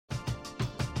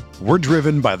We're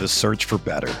driven by the search for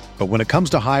better. But when it comes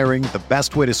to hiring, the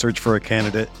best way to search for a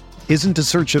candidate isn't to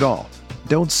search at all.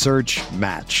 Don't search,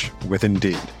 match with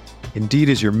Indeed. Indeed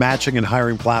is your matching and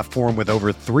hiring platform with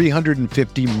over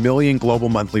 350 million global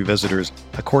monthly visitors,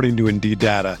 according to Indeed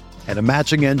data, and a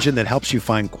matching engine that helps you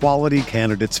find quality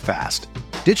candidates fast.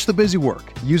 Ditch the busy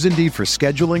work. Use Indeed for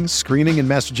scheduling, screening, and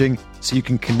messaging so you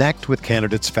can connect with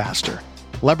candidates faster.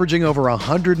 Leveraging over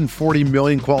 140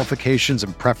 million qualifications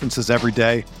and preferences every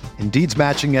day, Indeed's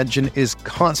matching engine is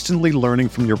constantly learning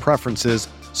from your preferences,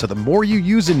 so the more you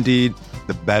use Indeed,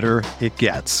 the better it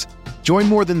gets. Join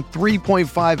more than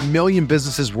 3.5 million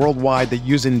businesses worldwide that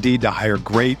use Indeed to hire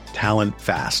great talent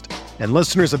fast. And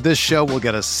listeners of this show will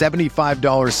get a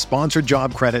 $75 sponsored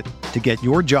job credit to get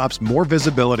your jobs more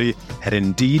visibility at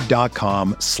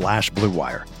Indeed.com/Blue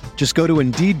Wire. Just go to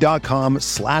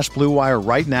Indeed.com/Blue Wire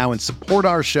right now and support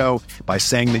our show by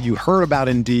saying that you heard about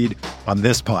Indeed on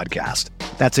this podcast.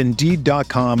 That's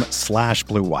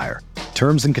Indeed.com/Blue Wire.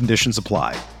 Terms and conditions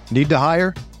apply. Need to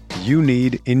hire? You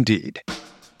need Indeed.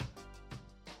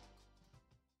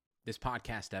 This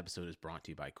podcast episode is brought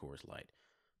to you by Coors Light.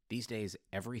 These days,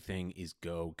 everything is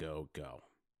go, go, go.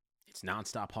 It's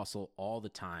nonstop hustle all the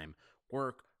time.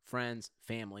 Work, friends,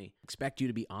 family, expect you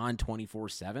to be on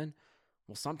 24/7.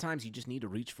 Well, sometimes you just need to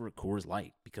reach for a Coors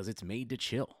Light because it's made to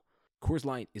chill. Coors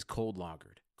Light is cold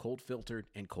lagered, cold filtered,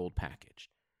 and cold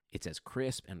packaged. It's as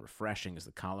crisp and refreshing as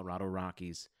the Colorado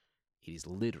Rockies. It is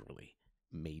literally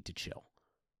made to chill.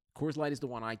 Coors Light is the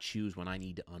one I choose when I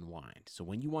need to unwind. So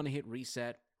when you want to hit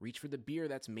reset, reach for the beer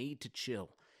that's made to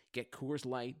chill. Get Coors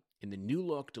Light in the new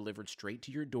look delivered straight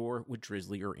to your door with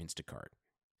Drizzly or Instacart.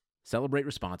 Celebrate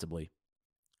responsibly.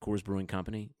 Coors Brewing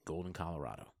Company, Golden,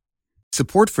 Colorado.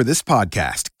 Support for this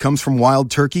podcast comes from Wild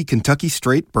Turkey Kentucky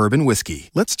Straight Bourbon Whiskey.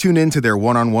 Let's tune in to their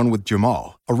one-on-one with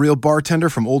Jamal, a real bartender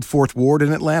from Old Fourth Ward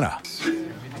in Atlanta.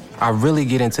 I really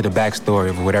get into the backstory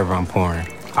of whatever I'm pouring,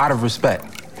 out of respect.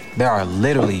 There are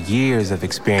literally years of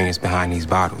experience behind these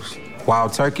bottles.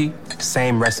 Wild Turkey,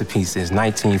 same recipe since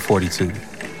 1942.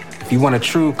 If you want a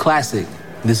true classic,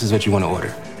 this is what you want to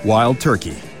order. Wild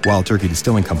Turkey. Wild Turkey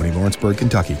Distilling Company, Lawrenceburg,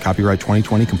 Kentucky. Copyright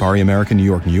 2020, Campari American, New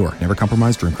York, New York. Never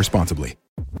compromise, drink responsibly.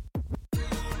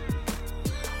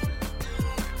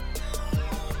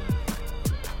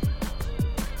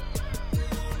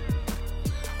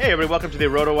 Hey everybody, welcome to the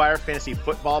RotoWire Fantasy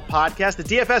Football Podcast, the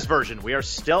DFS version. We are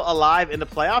still alive in the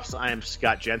playoffs. I am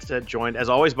Scott Jenstad, joined as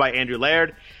always by Andrew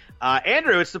Laird.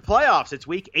 Andrew, it's the playoffs. It's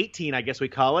week 18, I guess we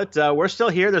call it. We're still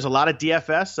here. There's a lot of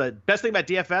DFS. Best thing about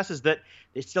DFS is that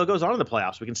it still goes on in the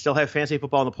playoffs. We can still have fantasy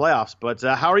football in the playoffs. But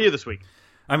how are you this week?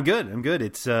 I'm good.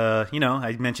 It's,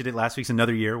 I mentioned it last week's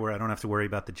another year where I don't have to worry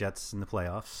about the Jets in the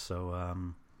playoffs. So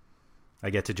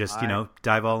I get to just,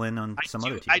 dive all in on some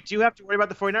other team. I do have to worry about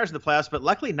the 49ers in the playoffs, but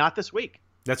luckily not this week.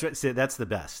 That's right. That's the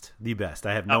best.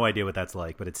 I have no idea what that's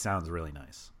like, but it sounds really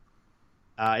nice.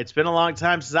 It's been a long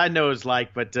time since I know what it was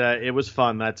like, but it was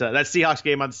fun. That Seahawks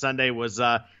game on Sunday was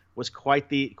quite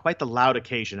the loud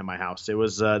occasion in my house. It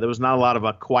was there was not a lot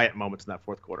of quiet moments in that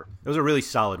fourth quarter. It was a really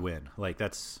solid win. Like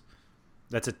that's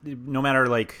no matter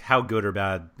like how good or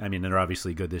bad. I mean, they're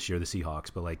obviously good this year, the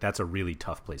Seahawks, but like that's a really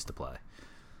tough place to play.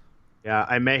 Yeah,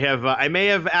 I may have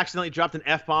accidentally dropped an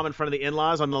F-bomb in front of the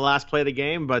in-laws on the last play of the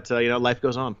game, but life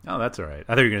goes on. Oh, that's all right.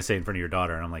 I thought you were going to say in front of your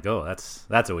daughter, and I'm like, oh,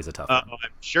 that's always a tough one. I'm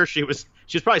sure she was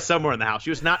probably somewhere in the house. She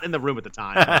was not in the room at the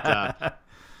time. But,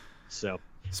 so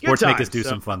sports make us do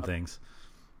some fun things.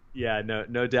 Yeah,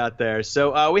 no doubt there.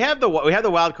 So we have the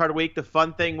wild card week. The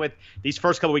fun thing with these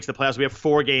first couple weeks of the playoffs, we have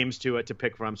 4 games to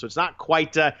pick from. So it's not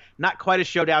quite a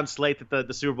showdown slate that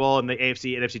the Super Bowl and the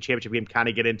AFC NFC Championship game kind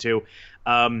of get into.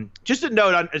 Just a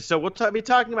note on. So we'll be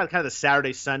talking about kind of the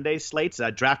Saturday Sunday slates.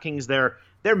 DraftKings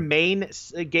their main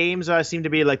games seem to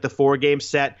be like the 4-game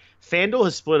set. FanDuel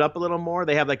has split up a little more.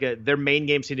 They have their main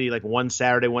games seem to be like one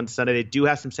Saturday, one Sunday. They do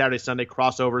have some Saturday Sunday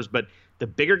crossovers, but the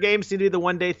bigger games seem to be the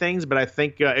one-day things, but I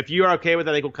think if you are okay with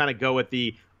it, I think we'll kind of go with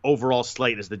the overall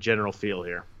slate as the general feel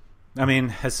here. I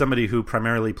mean, as somebody who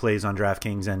primarily plays on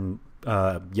DraftKings and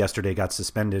yesterday got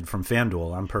suspended from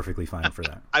FanDuel, I'm perfectly fine for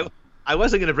that. I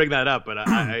wasn't going to bring that up, but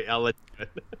I'll let you.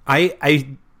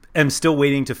 I am still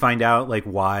waiting to find out like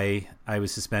why I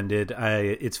was suspended.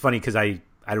 It's funny because I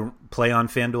don't play on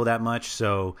FanDuel that much,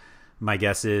 so my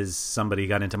guess is somebody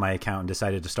got into my account and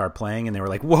decided to start playing, and they were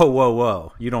like,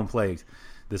 whoa, you don't play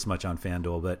this much on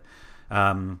FanDuel. But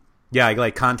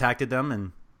I contacted them,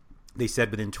 and they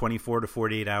said within 24 to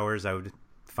 48 hours I would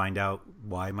find out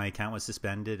why my account was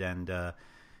suspended, and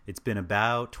it's been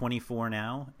about 24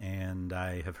 now, and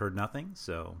I have heard nothing.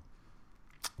 So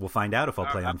we'll find out if I'll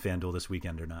play on FanDuel this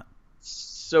weekend or not.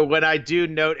 So when I do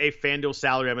note a FanDuel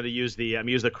salary, I'm going to use the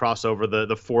crossover,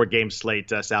 the 4-game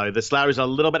slate salary. The salary is a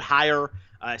little bit higher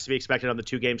to be expected on the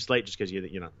 2-game slate, just because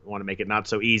you want to make it not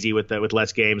so easy with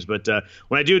less games. But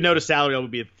when I do note a salary, it will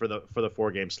be for the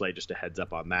 4-game slate. Just a heads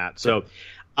up on that. So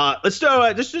let's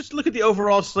do just look at the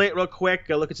overall slate real quick.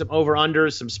 Look at some over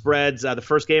unders, some spreads. The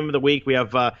first game of the week, we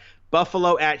have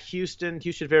Buffalo at Houston.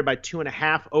 Houston favored by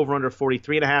 2.5, over under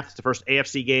 43.5. It's the first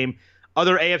AFC game.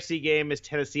 Other AFC game is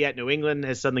Tennessee at New England.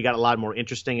 Has suddenly got a lot more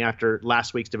interesting after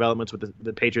last week's developments with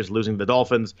the Patriots losing to the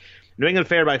Dolphins. New England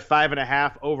favored by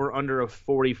 5.5, over under of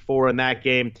 44 in that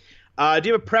game. Do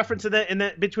you have a preference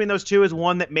between those two? Is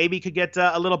one that maybe could get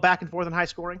a little back and forth and high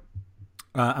scoring?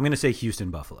 I'm going to say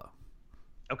Houston Buffalo.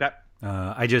 Okay.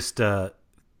 I just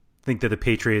think that the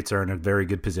Patriots are in a very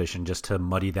good position just to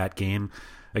muddy that game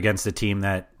against a team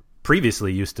that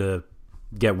previously used to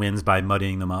get wins by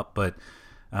muddying them up, but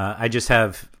I just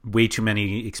have way too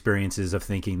many experiences of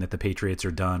thinking that the Patriots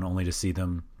are done only to see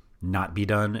them not be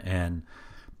done. And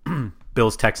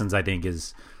Bills Texans, I think,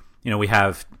 is, we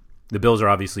have the Bills are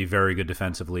obviously very good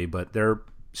defensively, but they're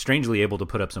strangely able to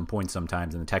put up some points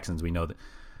sometimes. And the Texans, we know that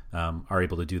are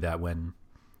able to do that when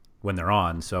they're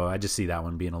on. So I just see that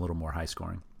one being a little more high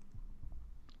scoring.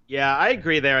 Yeah, I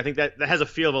agree there. I think that has a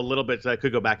feel of a little bit that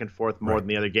could go back and forth more than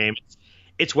the other game.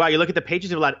 It's wild. You look at the Patriots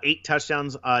have allowed 8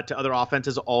 touchdowns to other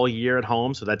offenses all year at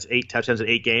home. So that's 8 touchdowns in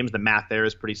 8 games. The math there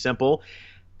is pretty simple.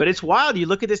 But it's wild. You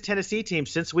look at this Tennessee team.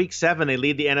 Since week 7, they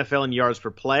lead the NFL in yards per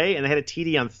play, and they had a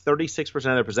TD on 36% of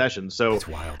their possessions. So it's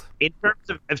wild. In terms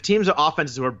of teams of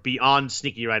offenses who are beyond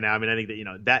sneaky right now, I mean, I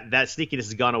think that that sneakiness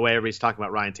has gone away. Everybody's talking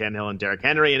about Ryan Tannehill and Derrick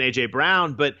Henry and A.J.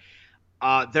 Brown, but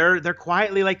they're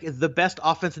quietly like the best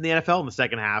offense in the NFL in the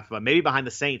second half, maybe behind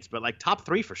the Saints, but like top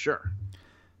 3 for sure.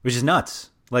 Which is nuts.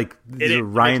 Like the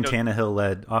Ryan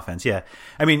Tannehill-led offense. Yeah.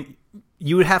 I mean,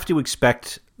 you would have to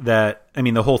expect that. I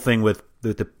mean, the whole thing with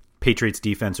the Patriots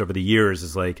defense over the years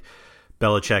is like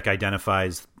Belichick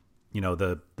identifies,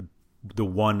 the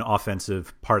one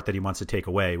offensive part that he wants to take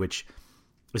away, which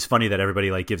is funny that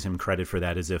everybody like gives him credit for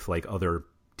that as if like other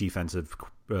defensive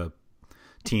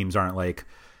teams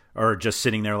are just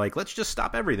sitting there like, let's just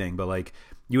stop everything. But like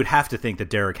you would have to think that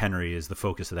Derrick Henry is the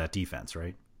focus of that defense,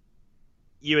 right?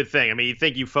 You would think. I mean, you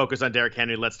think you focus on Derrick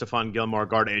Henry, let Stephon Gilmore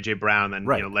guard A.J. Brown, and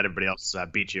let everybody else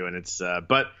beat you. And it's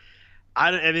but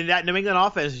I mean that New England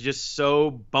offense is just so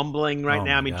bumbling right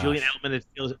now. I mean, Julian Edelman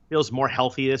feels more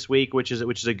healthy this week, which is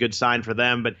a good sign for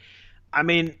them. But I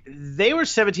mean, they were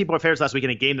 17-point favorites last week in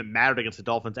a game that mattered against the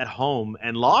Dolphins at home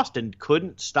and lost and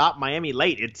couldn't stop Miami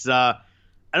late. It's I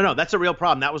don't know. That's a real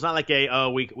problem. That was not like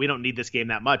we don't need this game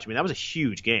that much. I mean, that was a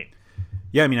huge game.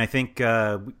 Yeah, I mean, I think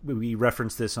we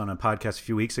referenced this on a podcast a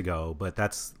few weeks ago, but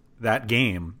that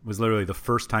game was literally the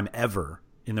first time ever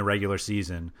in the regular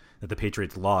season that the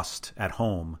Patriots lost at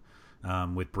home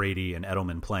with Brady and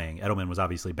Edelman playing. Edelman was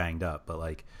obviously banged up, but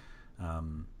like,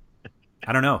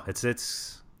 I don't know.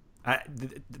 This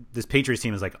Patriots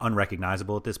team is like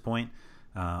unrecognizable at this point.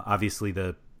 Obviously,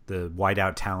 the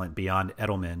wideout talent beyond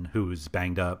Edelman, who's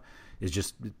banged up, is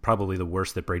just probably the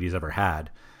worst that Brady's ever had,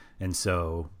 and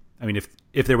so. I mean,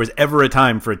 if there was ever a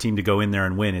time for a team to go in there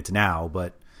and win, it's now.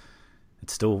 But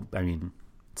it's still,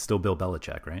 it's still Bill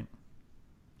Belichick, right?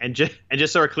 And just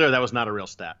so we're clear, that was not a real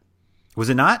stat. Was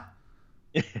it not?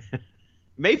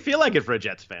 May feel like it for a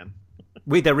Jets fan.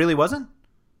 Wait, that really wasn't?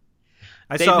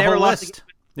 I saw a whole list.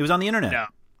 It was on the internet. No.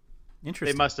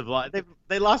 Interesting. They must have lost.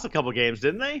 They lost a couple games,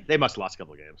 didn't they? They must have lost a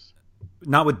couple games.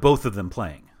 Not with both of them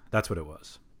playing. That's what it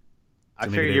was. I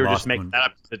figured you were just making that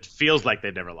up. It feels like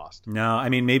they've never lost. No, I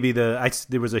mean, maybe the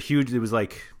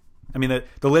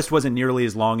list wasn't nearly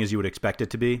as long as you would expect it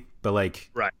to be, but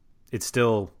like, right. It's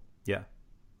still, yeah.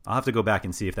 I'll have to go back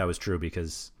and see if that was true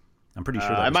because I'm pretty sure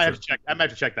that I might have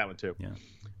to check that one too.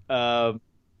 Yeah.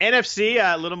 NFC,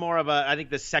 a little more of I think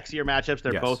the sexier matchups.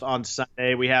 They're both on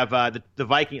Sunday. We have the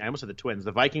Vikings. I almost said the Twins.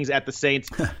 The Vikings at the Saints.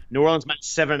 New Orleans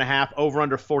minus 7.5. Over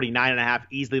under 49.5.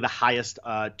 Easily the highest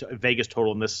Vegas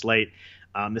total in this slate.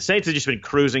 The Saints have just been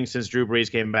cruising since Drew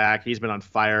Brees came back. He's been on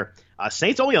fire.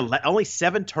 Saints only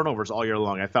 7 turnovers all year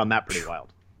long. I found that pretty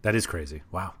wild. That is crazy.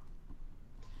 Wow.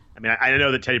 I mean, I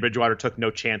know that Teddy Bridgewater took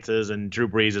no chances, and Drew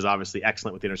Brees is obviously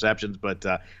excellent with the interceptions, but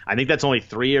I think that's only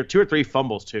 2 or 3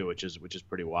 fumbles too, which is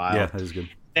pretty wild. Yeah, that is good.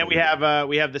 Then we have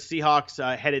the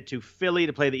Seahawks headed to Philly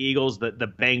to play the Eagles, the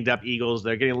banged up Eagles.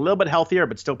 They're getting a little bit healthier,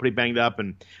 but still pretty banged up.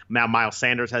 And now Miles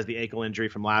Sanders has the ankle injury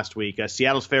from last week.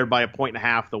 Seattle's favored by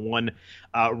 1.5. The one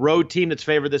road team that's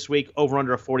favored this week, over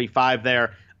under a 45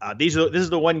 there. This is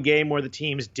the one game where the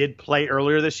teams did play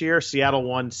earlier this year. Seattle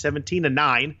won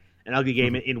 17-9, an ugly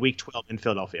game in Week 12 in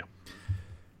Philadelphia.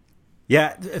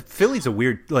 Yeah, Philly's a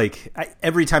weird, like,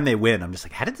 every time they win, I'm just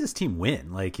like, how did this team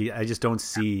win? Like, I just don't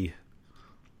see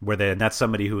where they, and that's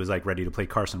somebody who was like ready to play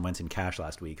Carson Wentz in cash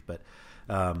last week. But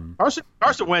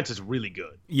Carson Wentz is really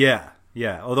good. Yeah.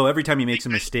 Although every time he makes a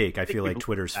mistake, I feel like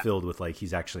Twitter's filled with like,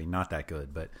 he's actually not that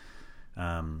good. But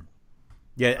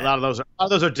yeah, a lot of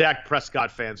those are Dak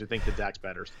Prescott fans who think that Dak's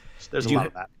better. There's a lot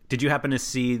of that. Did you happen to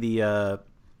see the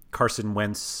Carson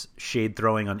Wentz shade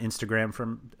throwing on Instagram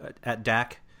from at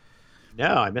Dak? No,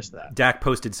 I missed that. Dak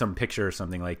posted some picture or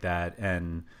something like that,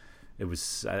 and it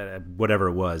was whatever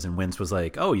it was, and Wentz was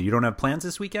like, "Oh, you don't have plans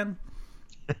this weekend?"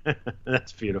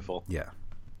 That's beautiful. Yeah,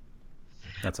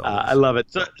 that's all. I love it.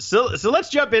 So let's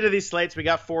jump into these slates. We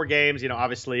got 4 games.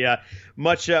 Obviously,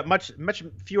 much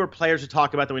fewer players to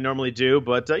talk about than we normally do,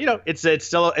 but it's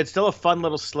still a fun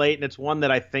little slate, and it's one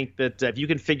that I think that if you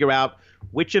can figure out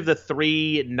which of the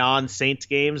 3 non-Saints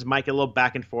games might get a little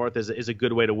back and forth is a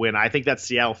good way to win. I think that's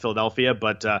Seattle-Philadelphia,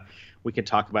 but we can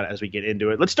talk about it as we get into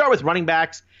it. Let's start with running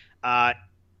backs.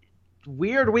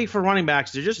 Weird week for running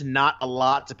backs. There's just not a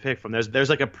lot to pick from. There's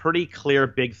like a pretty clear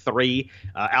big 3,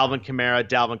 Alvin Kamara,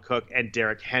 Dalvin Cook, and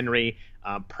Derrick Henry.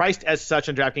 Priced as such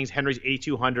on DraftKings, Henry's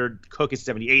 8,200, Cook is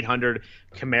 7,800,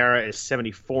 Kamara is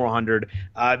 7,400.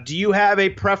 Do you have a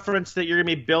preference that you're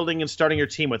going to be building and starting your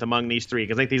team with among these 3?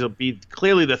 Because I think these will be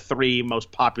clearly the 3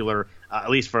 most popular,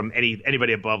 at least from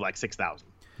anybody above like 6,000.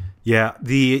 Yeah,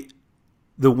 the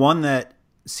one that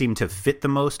seemed to fit the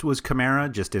most was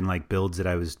Kamara, just in like builds that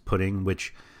I was putting,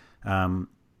 which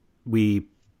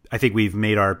I think we've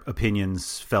made our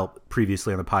opinions felt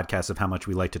previously on the podcast of how much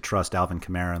we like to trust Alvin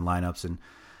Kamara in lineups,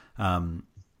 and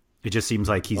it just seems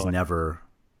like he's never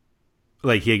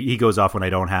like he goes off when I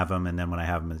don't have him, and then when I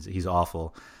have him, he's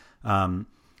awful.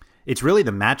 It's really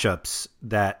the matchups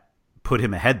that put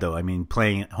him ahead, though. I mean,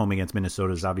 playing at home against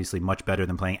Minnesota is obviously much better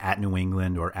than playing at New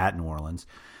England or at New Orleans,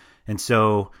 and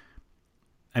so,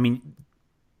 I mean,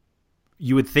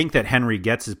 you would think that Henry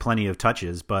gets his plenty of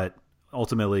touches, but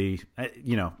ultimately, I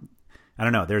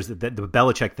don't know. There's the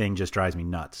Belichick thing just drives me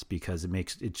nuts because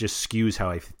it just skews how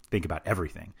I think about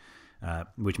everything,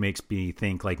 which makes me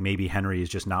think like maybe Henry is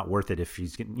just not worth it if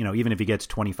he's, even if he gets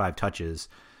 25 touches,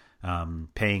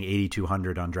 paying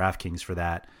 8,200 on DraftKings for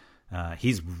that.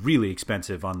 He's really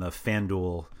expensive on the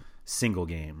FanDuel single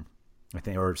game, I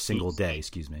think, or single day,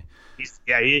 excuse me.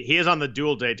 He is on the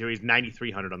dual day too. He's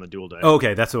 9,300 on the dual day. Oh,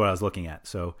 okay, that's what I was looking at.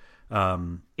 So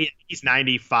he's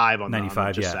 95 on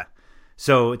 95. The, yeah. Set.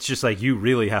 So it's just like you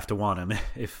really have to want him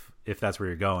if that's where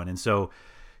you're going. And so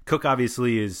Cook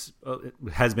obviously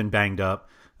has been banged up,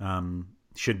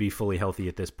 should be fully healthy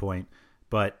at this point,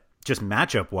 but just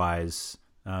matchup wise,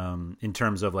 in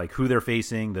terms of like who they're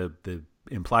facing, the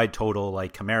implied total,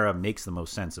 like Kamara makes the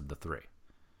most sense of the 3.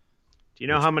 Do you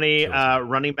know how many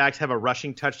running backs have a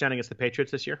rushing touchdown against the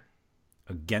Patriots this year?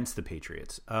 Against the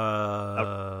Patriots,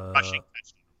 rushing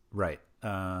touchdown. Right.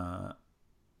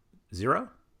 0?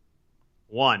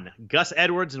 1. Gus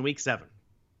Edwards in week 7.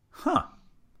 Huh.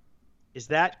 Is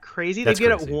that crazy? That's they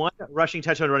get crazy. 1 rushing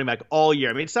touchdown running back all year.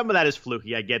 I mean, some of that is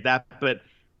fluky. I get that, but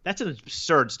that's an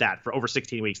absurd stat for over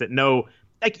 16 weeks.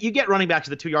 Like you get running backs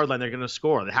at the 2-yard line, they're going to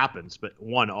score. That happens, but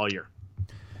 1 all year.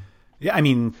 Yeah, I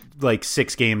mean, like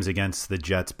 6 games against the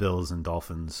Jets, Bills, and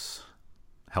Dolphins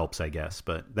helps, I guess,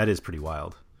 but that is pretty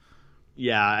wild.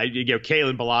 Yeah,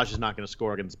 Kalen Ballage is not going to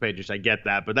score against the Patriots. I get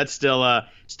that, but that's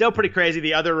still pretty crazy.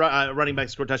 The other running back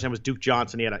scored touchdown was Duke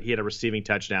Johnson. He had a receiving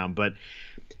touchdown, but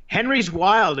Henry's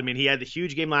wild. I mean, he had the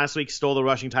huge game last week, stole the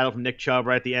rushing title from Nick Chubb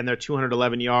right at the end there,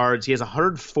 211 yards. He has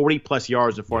 140-plus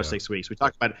yards in 4 or 6 weeks. We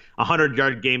talked about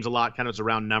 100-yard games a lot, kind of as a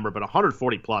round number, but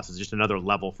 140-plus is just another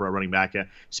level for a running back,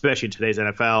 especially in today's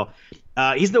NFL.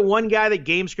 He's the one guy that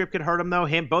game script could hurt him, though.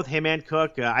 Both him and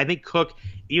Cook. I think Cook,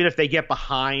 even if they get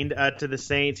behind to the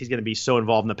Saints, he's going to be so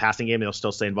involved in the passing game, they'll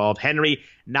still stay involved. Henry,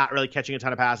 not really catching a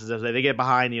ton of passes. As they get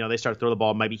behind, they start to throw the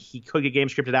ball. Maybe he could get game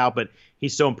scripted out, but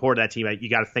he's so important to that team. You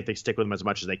got to think they stick with him as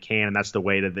much as they can, and that's the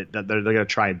way that they're going to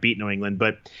try and beat New England.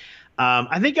 But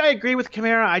I think I agree with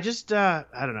Kamara. I just, I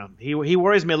don't know. He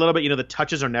worries me a little bit. The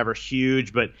touches are never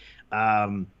huge, but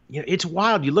it's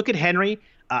wild. You look at Henry.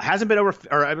 Hasn't been over,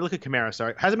 or I mean, look at Kamara,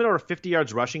 sorry. Hasn't been over 50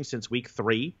 yards rushing since week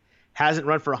 3. Hasn't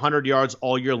run for 100 yards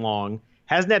all year long.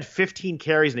 Hasn't had 15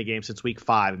 carries in a game since week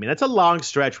 5. I mean, that's a long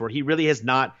stretch where he really has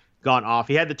not gone off.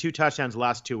 He had the 2 touchdowns the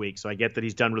last 2 weeks, so I get that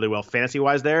he's done really well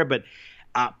fantasy-wise there, but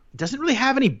doesn't really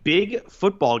have any big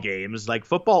football games, like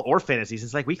football or fantasy,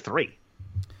 since like week 3.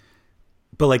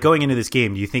 But like going into this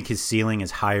game, do you think his ceiling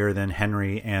is higher than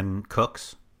Henry and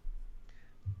Cook's?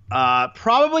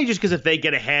 Probably just because if they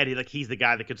get ahead, he's the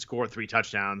guy that could score 3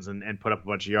 touchdowns and put up a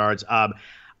bunch of yards.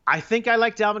 I think I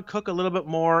like Dalvin Cook a little bit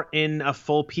more in a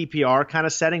full PPR kind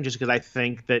of setting, just because I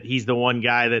think that he's the one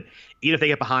guy that even if they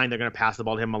get behind, they're going to pass the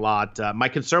ball to him a lot. My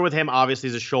concern with him, obviously,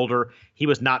 is his shoulder. He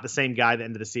was not the same guy at the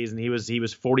end of the season. He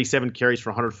was 47 carries for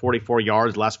 144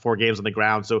 yards the last 4 games on the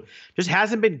ground, so just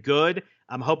hasn't been good.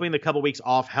 I'm hoping the couple weeks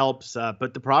off helps,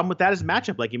 but the problem with that is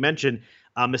matchup, like you mentioned.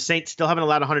 The Saints still haven't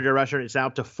allowed a 100-yard rusher. It's now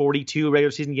up to 42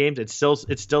 regular season games. It's still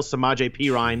Samaje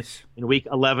Perine in Week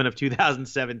 11 of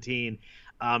 2017.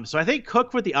 So I think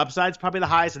Cook with the upside is probably the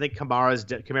highest. I think Kamara's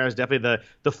definitely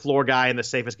the floor guy and the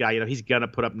safest guy. He's gonna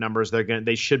put up numbers.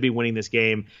 They should be winning this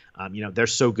game. They're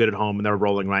so good at home and they're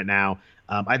rolling right now.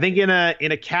 I think in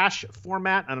a cash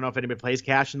format, I don't know if anybody plays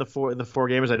cash in the four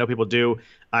gamers. I know people do.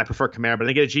 I prefer Kamara, but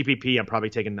I think in a GPP, I'm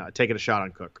probably taking a shot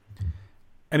on Cook.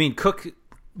 I mean, Cook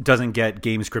doesn't get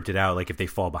game scripted out like if they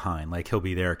fall behind. Like he'll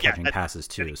be there catching passes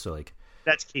too. So like.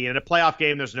 That's key. In a playoff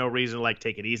game, there's no reason to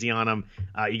take it easy on them.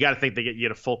 You got to think they get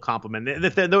a full complement.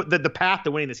 The path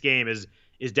to winning this game is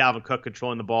Dalvin Cook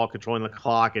controlling the ball, controlling the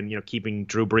clock, and keeping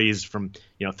Drew Brees from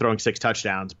throwing 6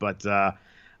 touchdowns. But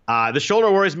the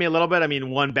shoulder worries me a little bit. I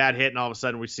mean, one bad hit, and all of a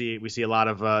sudden we see a lot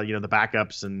of the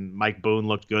backups. And Mike Boone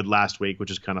looked good last week, which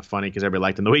is kind of funny because everybody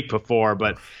liked him the week before.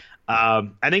 But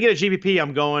I think in a GPP,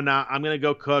 I'm going to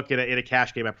go Cook. In a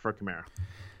cash game, I prefer Kamara.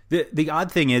 The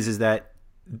odd thing is that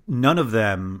none of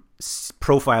them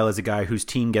profile as a guy whose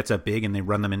team gets up big and they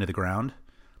run them into the ground.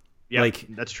 Yeah,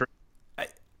 that's true.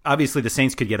 Obviously, the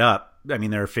Saints could get up. I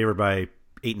mean, they're favored by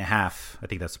 8.5. I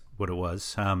think that's what it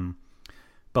was.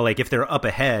 But if they're up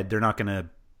ahead, they're not going to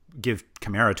give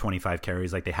Kamara 25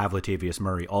 carries like they have Latavius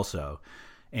Murray also.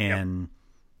 And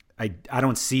I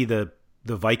don't see the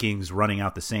Vikings running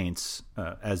out the Saints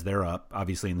as they're up,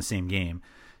 obviously in the same game.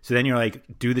 So then you're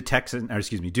do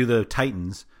the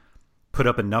Titans put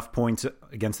up enough points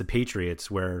against the Patriots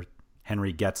where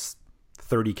Henry gets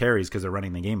 30 carries because they're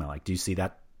running the game out? Do you see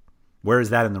that? Where is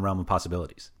that in the realm of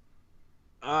possibilities?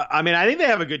 I mean, I think they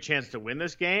have a good chance to win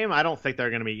this game. I don't think they're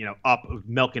going to be, up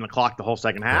milking the clock the whole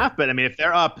second half. But I mean, if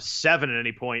they're up 7 at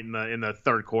any point in the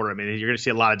third quarter, I mean, you're going to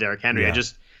see a lot of Derrick Henry.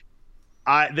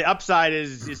 Yeah. The upside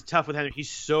is tough with Henry. He's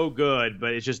so good,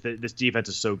 but it's just that this defense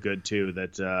is so good too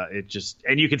that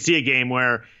and you can see a game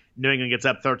where New England gets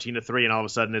up 13-3, and all of a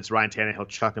sudden it's Ryan Tannehill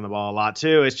chucking the ball a lot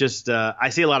too. It's just I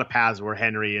see a lot of paths where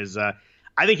Henry is. I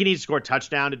think he needs to score a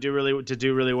touchdown to do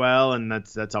really well, and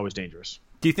that's always dangerous.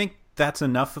 Do you think that's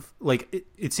enough?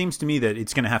 It seems to me that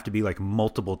it's going to have to be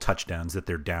multiple touchdowns that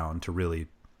they're down to really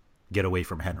get away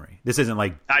from Henry. This isn't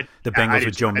the Bengals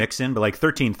with Joe Mixon, but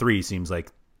 13-3 seems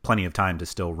like plenty of time to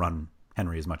still run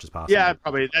Henry as much as possible. Yeah,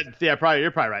 probably. You're probably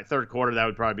right. Third quarter, that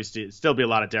would probably still be a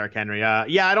lot of Derrick Henry.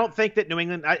 I don't think that New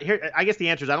England. I guess the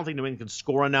answer is I don't think New England can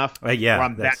score enough. Where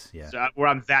I'm that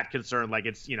concerned.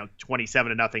 It's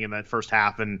 27-0 in the first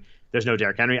half, and there's no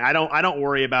Derrick Henry. I don't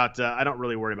worry about. I don't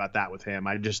really worry about that with him.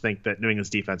 I just think that New England's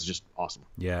defense is just awesome.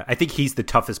 Yeah, I think he's the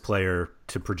toughest player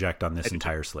to project on this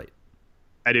entire slate.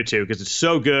 I do too, because it's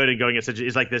so good and going at such.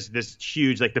 It's this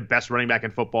huge, the best running back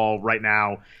in football right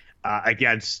now.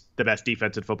 Against the best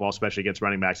defense in football, especially against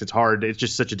running backs. It's hard. It's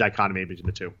just such a dichotomy between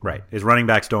the two. Right. His running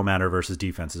backs don't matter versus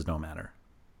defenses don't matter.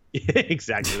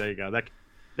 Exactly. There you go.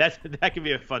 That could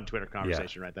be a fun Twitter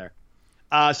conversation right there.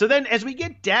 So then as we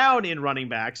get down in running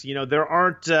backs, there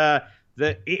aren't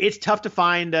it's tough to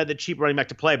find the cheap running back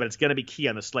to play, but it's going to be key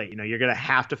on the slate. You're going to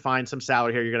have to find some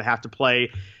salary here. You're going to have to play.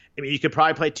 I mean, you could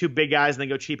probably play 2 big guys and then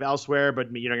go cheap elsewhere,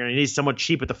 but you're going to need someone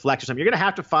cheap at the flex or something. You're going to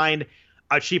have to find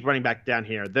a cheap running back down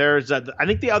here. There's, I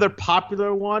think the other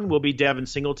popular one will be Devin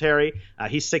Singletary.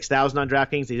 He's 6,000 on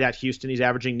DraftKings. He's at Houston. He's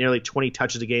averaging nearly 20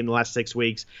 touches a game in the last 6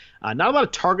 weeks. Not a lot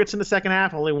of targets in the second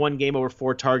half. Only 1 game over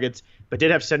 4 targets, but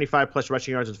did have 75-plus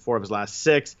rushing yards in 4 of his last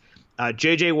 6.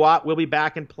 J.J. Watt will be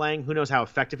back and playing. Who knows how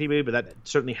effective he will be, but that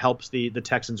certainly helps the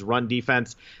Texans' run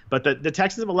defense. But the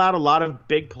Texans have allowed a lot of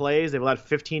big plays. They've allowed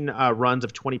 15 runs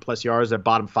of 20-plus yards. They're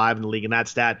bottom 5 in the league in that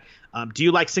stat. Do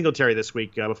you like Singletary this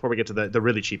week before we get to the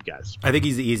really cheap guys? I think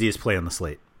he's the easiest play on the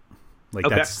slate.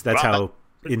 That's how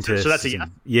into. So that's a yes?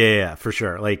 Yeah, for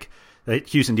sure. The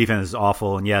Houston defense is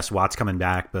awful, and yes, Watt's coming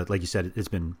back, but like you said, it's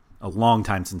been a long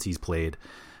time since he's played.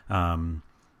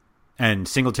 And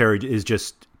Singletary is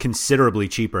just considerably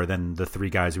cheaper than the 3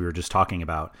 guys we were just talking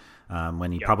about.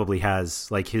 When he probably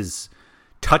has his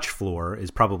touch floor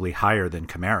is probably higher than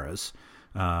Kamara's.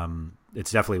 It's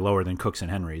definitely lower than Cook's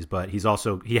and Henry's, but he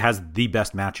has the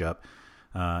best matchup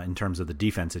in terms of the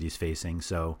defense that he's facing.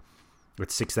 So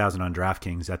with 6,000 on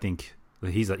DraftKings, I think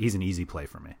he's an easy play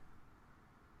for me.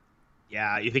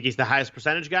 Yeah, you think he's the highest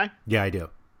percentage guy? Yeah, I do.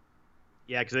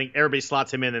 Yeah, because I think everybody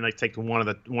slots him in and take one of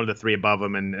the 3 above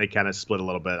him, and they kind of split a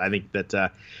little bit. I think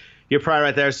that You're probably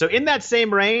right there. So in that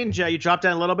same range, you dropped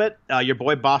down a little bit. Your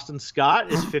boy Boston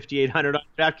Scott is 5,800 on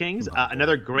DraftKings.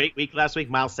 Another great week last week.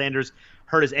 Miles Sanders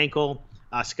hurt his ankle.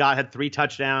 Scott had 3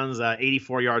 touchdowns,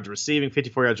 84 yards receiving,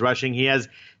 54 yards rushing. He has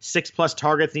 6+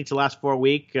 targets in each of the last 4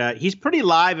 weeks. He's pretty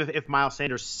live if Miles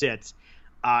Sanders sits.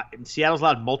 Seattle's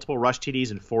allowed multiple rush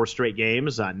TDs in 4 straight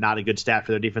games. Not a good stat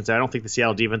for their defense. I don't think the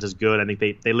Seattle defense is good. I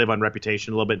think they live on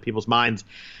reputation a little bit in people's minds.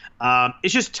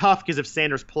 It's just tough because if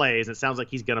Sanders plays, and it sounds like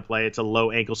he's going to play, it's a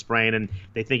low ankle sprain, and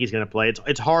they think he's going to play.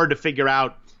 It's hard to figure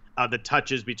out the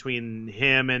touches between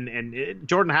him and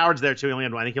Jordan Howard's there too.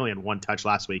 I think he only had 1 touch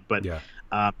last week. But yeah.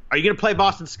 Are you going to play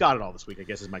Boston Scott at all this week, I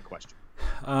guess is my question.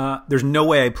 There's no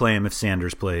way I play him if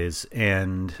Sanders plays,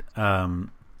 and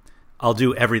I'll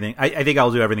do everything. I think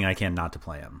I'll do everything I can not to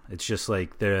play him. It's just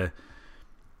like the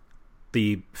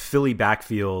Philly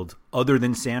backfield, other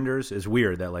than Sanders, is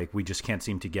weird that like we just can't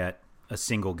seem to get a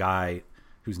single guy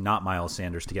who's not Miles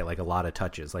Sanders to get like a lot of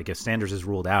touches. Like if Sanders is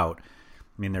ruled out,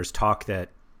 I mean, there's talk that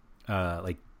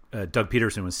Doug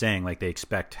Peterson was saying like they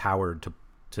expect Howard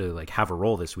to like have a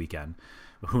role this weekend.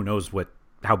 Who knows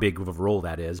how big of a role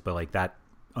that is, but like that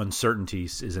uncertainty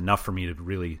is enough for me to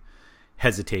really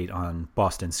hesitate on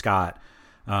Boston Scott.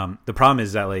 The problem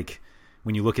is that like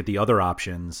when you look at the other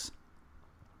options,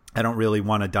 I don't really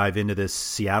want to dive into this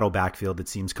Seattle backfield that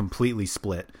seems completely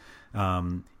split.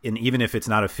 And even if it's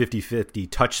not a 50-50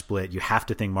 touch split, you have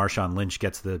to think Marshawn Lynch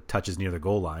gets the touches near the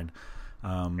goal line.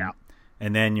 Yeah.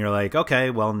 And then you're like, okay,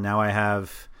 well now I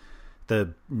have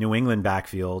the New England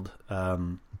backfield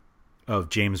of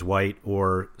James White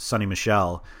or Sonny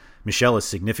Michel. Michel is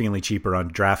significantly cheaper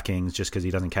on DraftKings just because he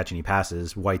doesn't catch any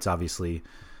passes. White's obviously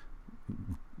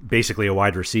basically a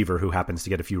wide receiver who happens to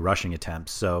get a few rushing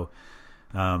attempts. So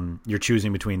you're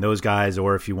choosing between those guys,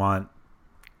 or if you want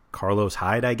Carlos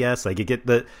Hyde, I guess. Like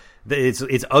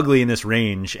it's ugly in this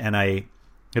range, and I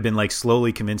have been like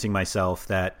slowly convincing myself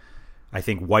that I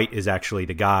think White is actually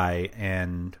the guy,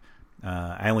 and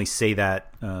I only say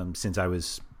that since I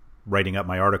was writing up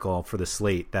my article for the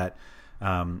slate that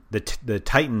the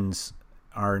Titans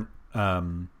aren't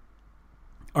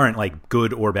like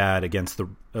good or bad against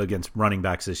running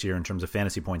backs this year in terms of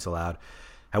fantasy points allowed.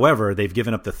 However, they've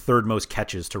given up the 3rd most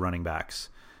catches to running backs,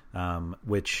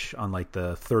 which on like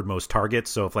the 3rd most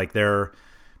targets. So if like they're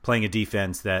playing a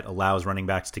defense that allows running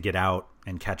backs to get out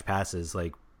and catch passes,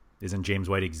 like isn't James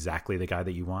White exactly the guy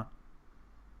that you want?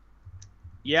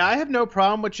 Yeah, I have no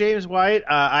problem with James White.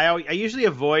 I usually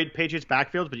avoid Patriots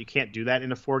backfields, but you can't do that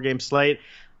in a 4-game slate.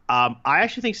 I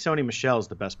actually think Sony Michel is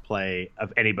the best play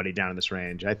of anybody down in this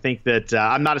range. I think that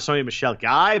I'm not a Sony Michel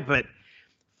guy, but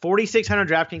 4,600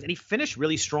 DraftKings, and he finished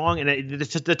really strong, and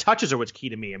the touches are what's key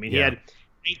to me. I mean, He had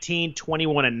 18,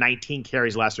 21, and 19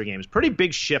 carries last 3 games. Pretty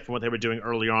big shift from what they were doing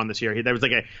earlier on this year. There was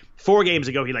like 4 games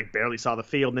ago, he like barely saw the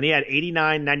field. And then he had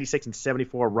 89, 96, and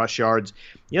 74 rush yards.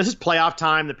 This is playoff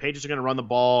time. The Patriots are going to run the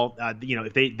ball.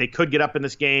 If they could get up in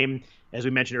this game, as we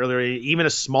mentioned earlier, even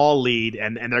a small lead,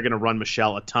 and they're going to run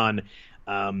Michel a ton.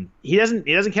 He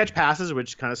doesn't catch passes,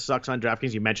 which kind of sucks on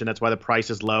DraftKings. You mentioned that's why the price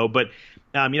is low. But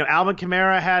Alvin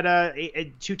Kamara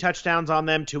had 2 touchdowns on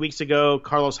them 2 weeks ago.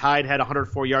 Carlos Hyde had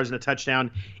 104 yards and a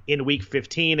touchdown in Week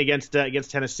 15 against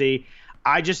Tennessee.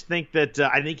 I just think that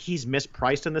I think he's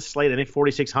mispriced in this slate. I think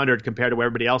 4,600 compared to where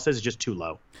everybody else is just too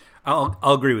low. I'll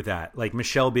agree with that. Like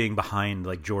Michel being behind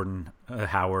like Jordan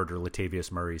Howard or Latavius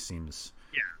Murray seems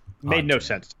made no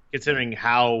sense considering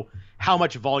how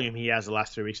much volume he has the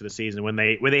last 3 weeks of the season when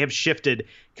they have shifted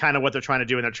kind of what they're trying to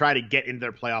do, and they're trying to get into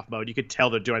their playoff mode. You could tell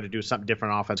they're trying to do something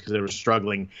different on offense because they were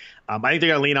struggling. I think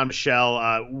they're going to lean on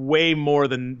Michel way more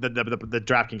than the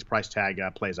DraftKings price tag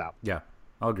plays out. Yeah,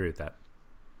 I'll agree with that.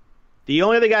 The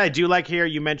only other guy I do like here,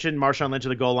 you mentioned Marshawn Lynch at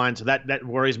the goal line, so that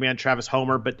worries me on Travis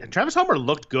Homer. But Travis Homer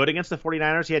looked good against the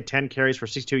 49ers. He had 10 carries for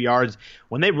 62 yards.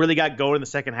 When they really got going in the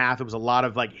second half, it was a lot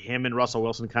of like him and Russell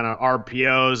Wilson kind of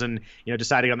RPOs and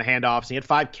deciding on the handoffs. He had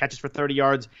 5 catches for 30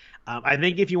 yards. I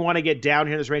think if you want to get down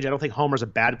here in this range, I don't think Homer's a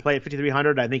bad play at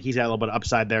 5,300. I think he's got a little bit of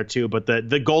upside there too. But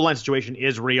the goal line situation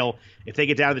is real. If they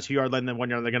get down to the 2-yard line, then 1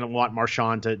 yard, they're going to want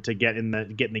Marshawn to get in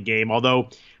the game. Although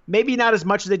maybe not as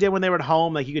much as they did when they were at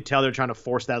home. Like you could tell they're trying to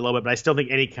force that a little bit. But I still think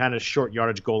any kind of short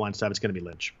yardage goal line stuff is going to be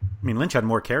Lynch. I mean, Lynch had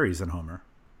more carries than Homer.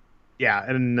 Yeah,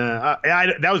 and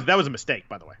that was a mistake,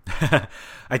 by the way.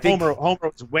 I think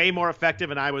Homer was way more effective,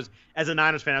 and I was, as a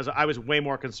Niners fan, I was way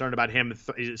more concerned about him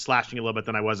slashing a little bit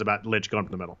than I was about Lynch going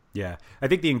from the middle. Yeah, I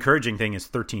think the encouraging thing is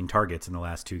 13 targets in the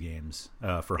last 2 games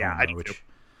for Homer. I do which,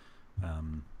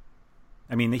 too.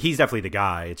 I mean, he's definitely the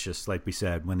guy. It's just like we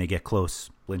said, when they get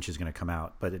close, Lynch is going to come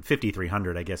out. But at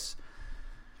 5,300, I guess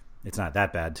it's not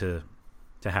that bad to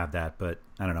have that. But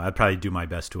I don't know. I'd probably do my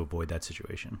best to avoid that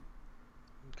situation.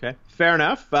 Okay, fair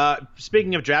enough.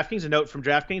 Speaking of DraftKings, a note from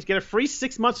DraftKings: get a free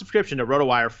 6-month subscription to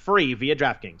RotoWire free via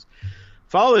DraftKings.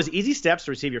 Follow those easy steps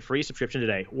to receive your free subscription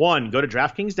today. 1. Go to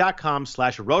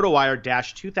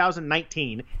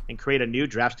DraftKings.com/RotoWire-2019 and create a new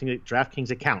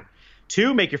DraftKings account.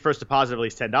 2. Make your first deposit of at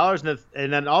least $10,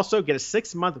 and then also get a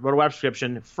 6-month RotoWire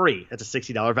subscription free. That's a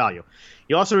 $60 value.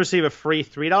 You'll also receive a free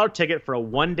 $3 ticket for a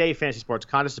one-day fantasy sports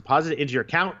contest deposited into your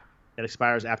account that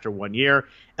expires after 1 year.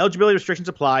 Eligibility restrictions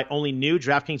apply. Only new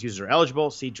DraftKings users are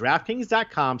eligible. See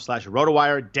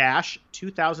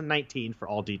DraftKings.com/RotoWire-2019 for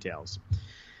all details.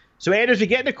 So, Anders, we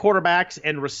get into quarterbacks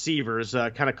and receivers,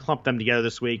 kind of clump them together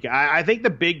this week. I think the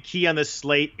big key on this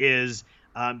slate is,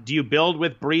 do you build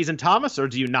with Breeze and Thomas or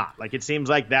do you not? Like, it seems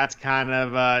like that's kind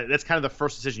of the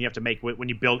first decision you have to make when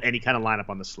you build any kind of lineup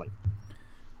on the slate.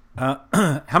 How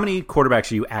many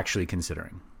quarterbacks are you actually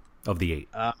considering of the 8?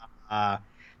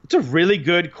 It's a really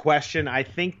good question. I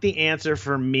think the answer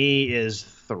for me is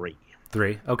 3.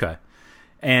 3? Okay.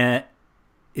 And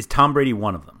is Tom Brady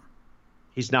one of them?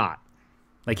 He's not.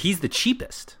 Like, he's the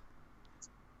cheapest.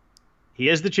 He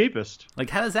is the cheapest.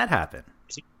 Like, how does that happen?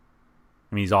 I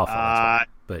mean, he's awful.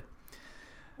 But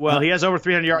he has over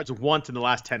 300 yards once in the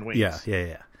last 10 weeks.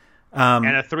 Yeah.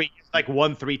 And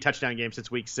won 3 touchdown games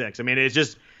since week 6. I mean, it's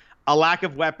just a lack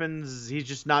of weapons. He's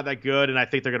just not that good, and I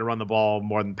think they're going to run the ball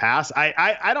more than pass.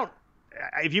 I don't.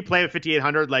 If you play at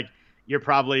 5,800, like you're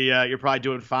probably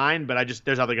doing fine. But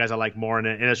there's other guys I like more in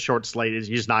a short slate. He's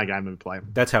just not a guy I'm going to play.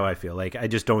 That's how I feel. Like, I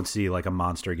just don't see like a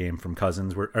monster game from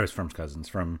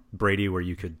from Brady where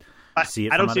you could see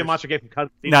it. I don't see a monster game from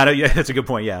Cousins. No, yeah, that's a good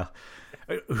point. Yeah.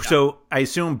 So I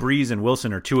assume Breeze and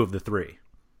Wilson are 2 of the 3.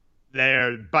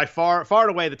 They're by far and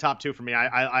away the top 2 for me.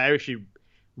 I actually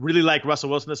really like Russell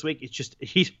Wilson this week. It's just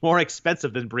he's more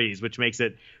expensive than Breeze, which makes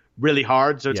it really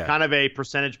hard. So it's kind of a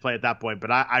percentage play at that point.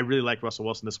 But I really like Russell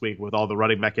Wilson this week with all the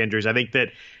running back injuries. I think that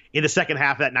in the second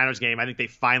half of that Niners game, I think they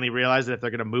finally realized that if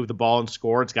they're going to move the ball and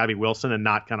score, it's got to be Wilson and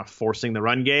not kind of forcing the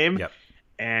run game. Yep.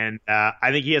 And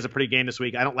I think he has a pretty game this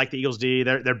week. I don't like the Eagles D.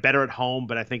 They're better at home,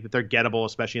 but I think that they're gettable,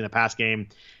 especially in the pass game.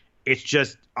 It's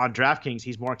just on DraftKings,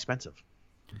 he's more expensive.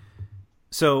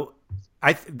 So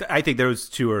I think those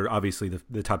 2 are obviously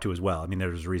the top 2 as well. I mean,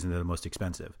 there's a reason they're the most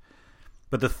expensive.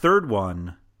 But the third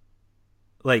one,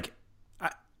 like,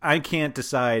 I can't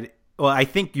decide. Well, I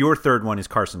think your third one is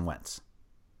Carson Wentz.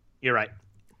 You're right.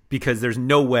 Because there's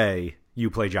no way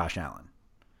you play Josh Allen.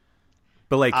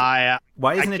 But, like,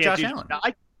 why isn't it Josh Allen?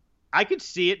 I could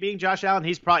see it being Josh Allen.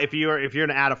 He's probably if you're going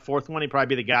to add a fourth one, he'd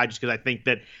probably be the guy just because I think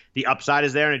that the upside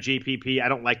is there in a GPP. I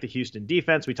don't like the Houston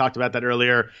defense. We talked about that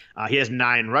earlier. He has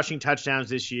 9 rushing touchdowns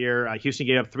this year. Houston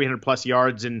gave up 300+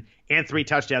 yards and 3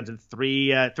 touchdowns in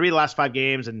three of the last 5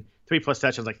 games and 3+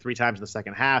 touchdowns like 3 times in the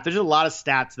second half. There's a lot of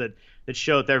stats that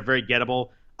show that they're very gettable.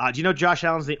 Do you know Josh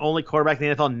Allen's the only quarterback in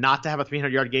the NFL not to have a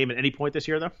 300-yard game at any point this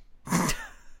year, though?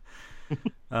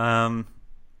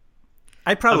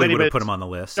 I probably would have put him on the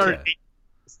list.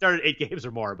 Started 8 games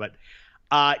or more, but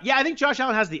I think Josh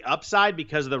Allen has the upside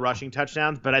because of the rushing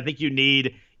touchdowns. But I think you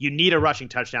need a rushing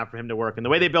touchdown for him to work. And the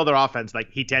way they build their offense,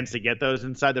 like he tends to get those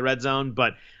inside the red zone.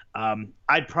 But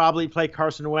I'd probably play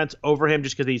Carson Wentz over him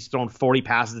just because he's thrown 40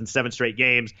 passes in 7 straight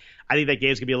games. I think that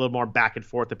game's gonna be a little more back and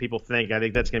forth than people think. I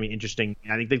think that's gonna be interesting.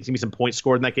 I think there's gonna be some points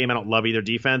scored in that game. I don't love either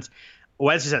defense.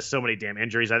 Wentz just has so many damn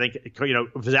injuries. I think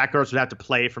Zach Ertz would have to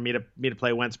play for me to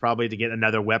play Wentz probably to get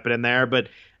another weapon in there. But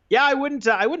yeah, I wouldn't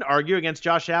argue against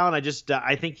Josh Allen.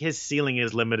 I think his ceiling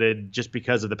is limited just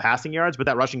because of the passing yards. But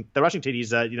the rushing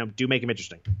TDs do make him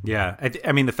interesting. Yeah,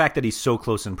 I mean the fact that he's so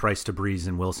close in price to Breeze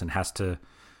and Wilson has to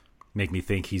make me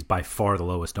think he's by far the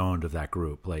lowest owned of that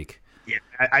group. Like. Yeah,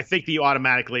 I think that you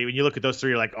automatically, when you look at those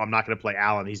 3, you're like, oh, I'm not going to play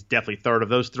Allen. He's definitely third of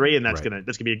those 3, and that's gonna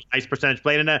be a nice percentage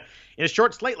play. And in a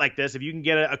short slate like this, if you can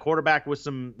get a quarterback with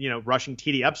some rushing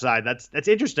TD upside, that's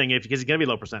interesting because he's going to be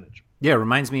low percentage. Yeah, it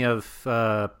reminds me of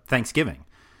Thanksgiving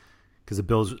because the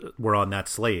Bills were on that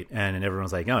slate, and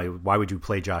everyone's like, oh, why would you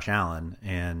play Josh Allen?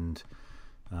 And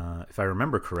if I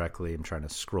remember correctly, I'm trying to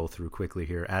scroll through quickly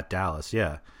here at Dallas.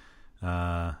 Yeah.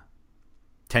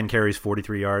 10 carries,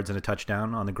 43 yards, and a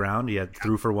touchdown on the ground. He had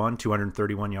threw for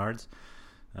 231 yards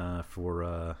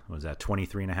for, what was that,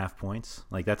 23.5 points?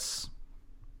 Like, I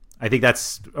think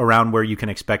that's around where you can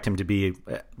expect him to be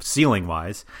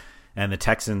ceiling-wise. And the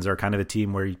Texans are kind of the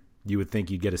team where you would think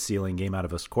you'd get a ceiling game out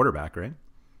of a quarterback, right?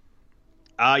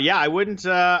 Yeah, I wouldn't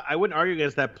argue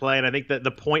against that play. And I think that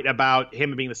the point about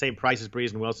him being the same price as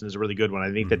Breeze and Wilson is a really good one.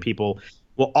 I think that people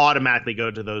will automatically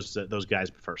go to those guys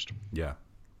first. Yeah.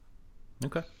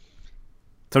 Okay.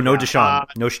 So no Deshaun,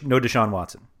 no Deshaun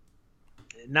Watson.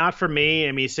 Not for me.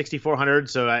 I mean, 6,400.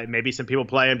 So maybe some people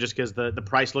play him just because the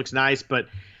price looks nice. But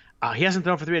He hasn't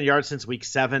thrown for 300 yards since week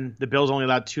 7. The Bills only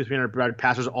allowed 300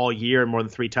 passers all year and more than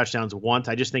 3 touchdowns once.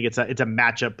 I just think it's a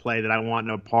matchup play that I want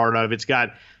no part of. It's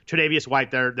got Tre'Davious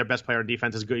White, their best player on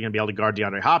defense, is going to be able to guard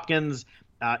DeAndre Hopkins.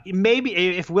 Maybe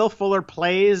if Will Fuller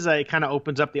plays, it kind of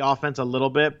opens up the offense a little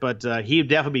bit, but he'd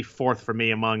definitely be fourth for me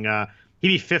among he'd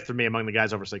be fifth for me among the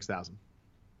guys over 6,000.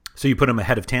 So you put him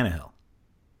ahead of Tannehill?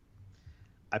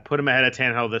 I put him ahead of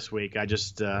Tannehill this week. I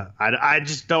just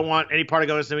don't want any part of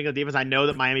going to New England defense. I know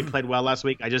that Miami played well last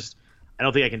week. I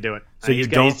don't think I can do it. So you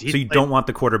don't want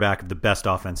the quarterback of the best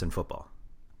offense in football.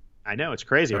 I know, it's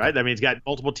crazy, okay. Right? I mean, he's got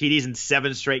multiple TDs in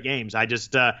 7 straight games.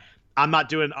 I'm not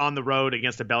doing on the road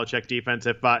against a Belichick defense.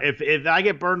 If I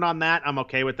get burned on that, I'm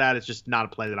okay with that. It's just not a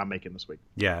play that I'm making this week.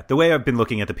 Yeah, the way I've been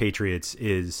looking at the Patriots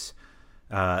is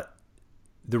the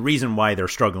reason why they're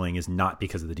struggling is not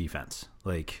because of the defense.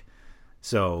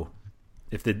 So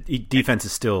if the defense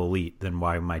is still elite, then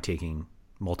why am I taking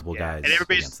multiple guys? And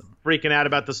everybody's freaking out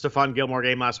about the Stephon Gilmore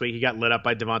game last week. He got lit up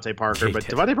by Devontae Parker, but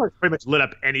Devontae Parker pretty much lit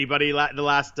up anybody the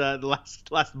last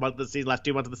month of the season, last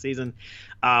 2 months of the season.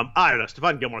 I don't know.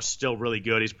 Stephon Gilmore's still really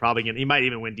good. He might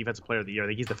even win Defensive Player of the Year. I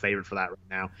think he's the favorite for that right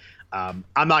now.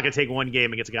 I'm not going to take one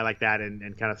game against a guy like that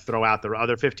and kind of throw out the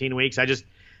other 15 weeks.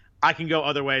 I can go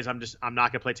other ways. I'm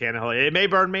not going to play Tannehill. It may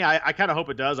burn me. I kind of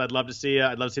hope it does. I'd love to see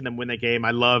them win that game.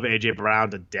 I love AJ Brown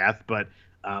to death, but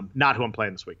not who I'm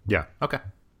playing this week. Yeah. Okay.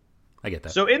 I get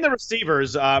that. So in the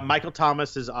receivers, Michael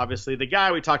Thomas is obviously the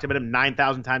guy. We talked about him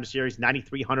 9,000 times this year. He's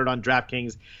 9,300 on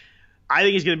DraftKings. I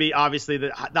think he's going to be obviously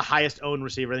the highest owned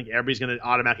receiver. I think everybody's going to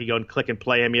automatically go and click and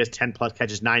play him. He has 10 plus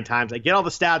catches 9 times. I get all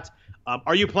the stats.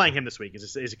 Are you playing him this week?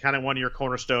 Is it kind of one of your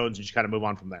cornerstones? You just kind of move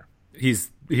on from there.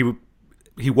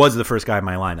 He was the first guy in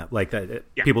my lineup. Like that,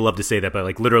 yeah. People love to say that,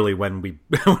 but literally when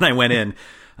I went in,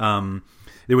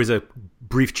 there was a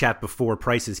brief chat before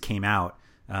prices came out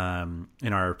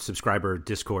in our subscriber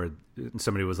Discord.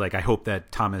 Somebody was like, "I hope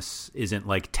that Thomas isn't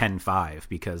 10-5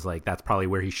 because that's probably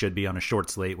where he should be on a short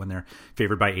slate when they're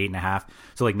favored by 8.5."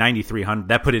 So 9,300,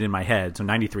 that put it in my head. So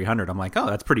 9,300, I'm like, oh,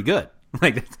 that's pretty good.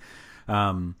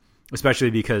 Especially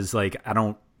because I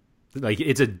don't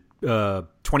it's a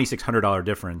 $2,600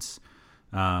 difference.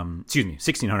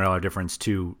 $1,600 difference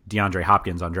to DeAndre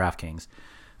Hopkins on DraftKings,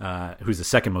 who's the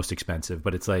second most expensive.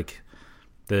 But it's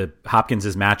the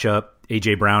Hopkins' matchup,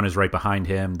 AJ Brown is right behind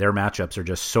him. Their matchups are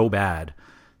just so bad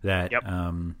that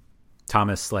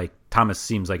Thomas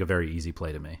seems like a very easy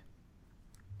play to me.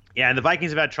 Yeah, and the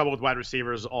Vikings have had trouble with wide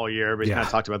receivers all year. But kind of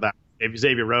talked about that.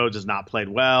 Xavier Rhodes has not played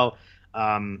well.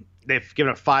 They've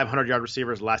given up 500-yard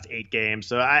receivers the last 8 games.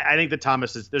 So I think that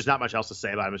Thomas there's not much else to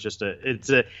say about him. It's just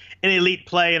an elite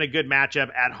play and a good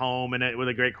matchup at home and with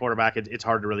a great quarterback. It's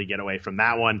hard to really get away from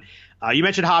that one. You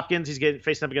mentioned Hopkins. He's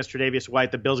facing up against Tre'Davious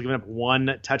White. The Bills have given up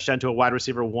 1 touchdown to a wide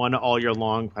receiver, 1 all year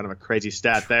long. Kind of a crazy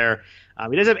stat there.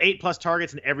 He does have 8+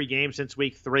 targets in every game since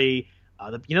week 3.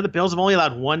 The Bills have only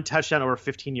allowed 1 touchdown over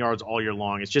 15 yards all year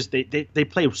long. It's just they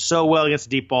play so well against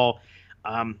the deep ball.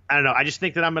 I don't know. I just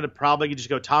think that I'm going to probably just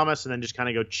go Thomas and then just kind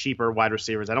of go cheaper wide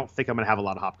receivers. I don't think I'm going to have a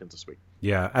lot of Hopkins this week.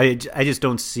 Yeah, I just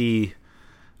don't see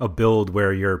a build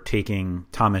where you're taking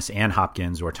Thomas and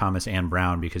Hopkins or Thomas and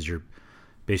Brown because you're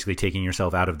basically taking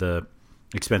yourself out of the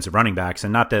expensive running backs.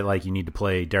 And not that you need to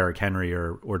play Derrick Henry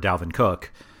or Dalvin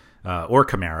Cook or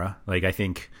Kamara. I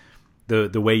think the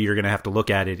way you're going to have to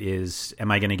look at it is, am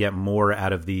I going to get more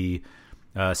out of the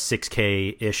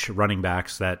 6K-ish running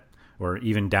backs or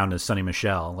even down to Sonny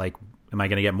Michel? Am I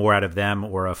going to get more out of them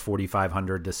or a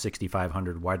 4,500 to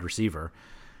 6,500 wide receiver?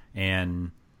 And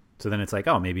so then it's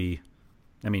maybe,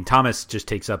 Thomas just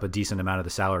takes up a decent amount of the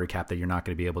salary cap that you're not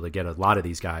going to be able to get a lot of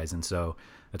these guys. And so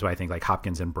that's why I think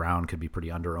Hopkins and Brown could be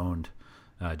pretty under-owned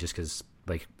just because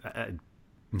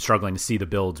I'm struggling to see the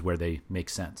builds where they make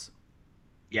sense.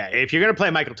 Yeah, if you're going to play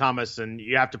Michael Thomas and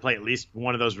you have to play at least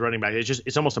one of those running backs,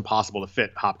 it's almost impossible to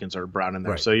fit Hopkins or Brown in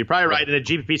there. Right. So you're probably right. In a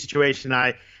GPP situation,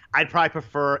 I'd probably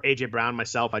prefer AJ Brown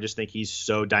myself. I just think he's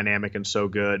so dynamic and so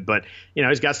good. But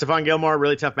he's got Stephon Gilmore,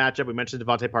 really tough matchup. We mentioned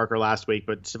Devontae Parker last week,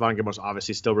 but Stephon Gilmore's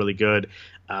obviously still really good.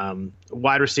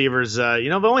 Wide receivers,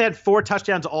 they've only had 4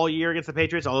 touchdowns all year against the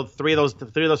Patriots. Although three of those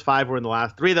were in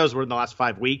the last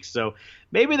 5 weeks. So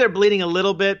maybe they're bleeding a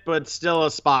little bit, but still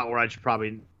a spot where I'm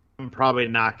probably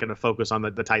not going to focus on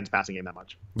the Titans passing game that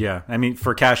much. Yeah,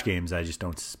 for cash games, I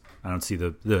don't see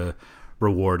the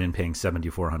reward in paying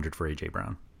 $7,400 for AJ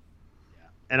Brown. Yeah.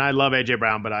 And I love AJ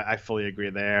Brown, but I fully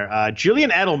agree there. Julian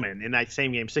Edelman in that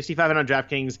same game, 6,500 on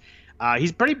DraftKings.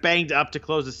 He's pretty banged up to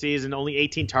close the season. Only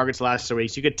 18 targets last 2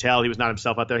 weeks. You could tell he was not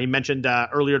himself out there. He mentioned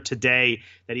earlier today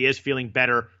that he is feeling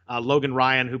better. Logan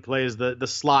Ryan, who plays the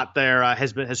slot there,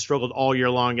 has struggled all year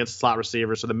long against slot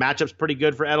receivers. So the matchup's pretty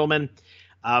good for Edelman.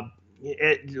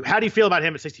 How do you feel about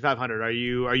him at 6,500? Are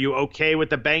you okay with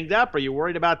the banged up? Are you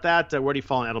worried about that? Where do you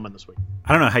fall on Edelman this week?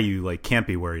 I don't know how you can't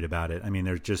be worried about it. I mean,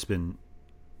 there's just been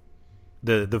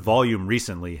the volume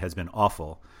recently has been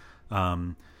awful.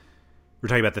 We're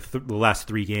talking about the last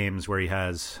 3 games where he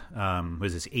has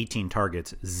was this 18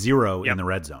 targets, 0 in the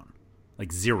red zone,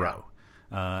 0.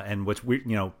 And what's weird,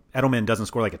 Edelman doesn't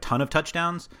score a ton of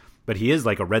touchdowns, but he is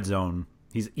a red zone.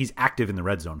 He's active in the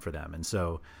red zone for them, and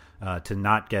so. To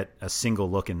not get a single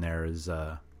look in there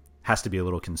has to be a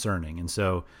little concerning. And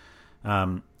so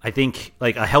I think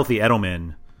a healthy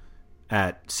Edelman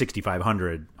at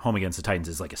 6,500 home against the Titans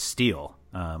is a steal.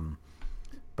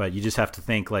 But you just have to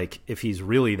think if he's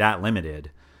really that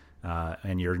limited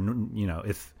and you're,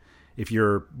 if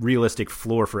your realistic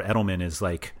floor for Edelman is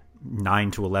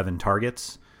 9 to 11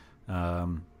 targets,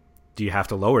 do you have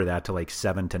to lower that to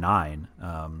 7 to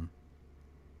 9?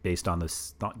 Based on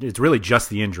this, it's really just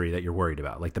the injury that you're worried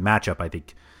about. The matchup, I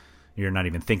think you're not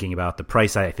even thinking about. The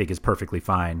price, I think, is perfectly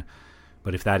fine.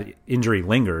 But if that injury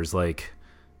lingers,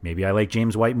 maybe I like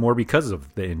James White more because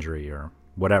of the injury or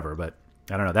whatever. But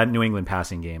I don't know. That New England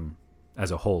passing game as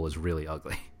a whole is really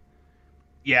ugly.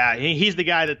 Yeah, he's the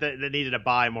guy that needed a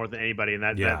buy more than anybody, and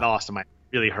that loss might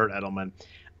really hurt Edelman.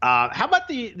 How about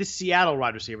the Seattle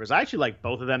wide receivers? I actually like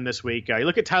both of them this week. You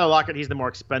look at Tyler Lockett; he's the more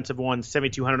expensive one,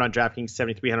 7,200 on DraftKings,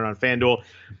 7,300 on FanDuel.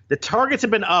 The targets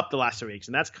have been up the last 3 weeks,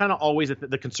 and that's kind of always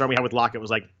the concern we had with Lockett was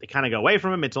they kind of go away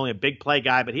from him. It's only a big play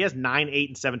guy, but he has 9, 8,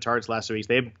 and 7 targets last 3 weeks.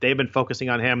 They've been focusing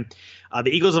on him. The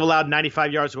Eagles have allowed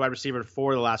 95 yards to wide receiver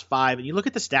 4 of the last 5, and you look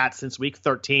at the stats since week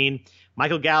 13.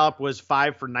 Michael Gallup was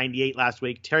 5 for 98 last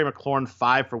week. Terry McLaurin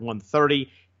 5 for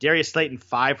 130. Darius Slayton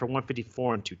 5 for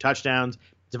 154 and 2 touchdowns.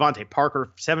 Devontae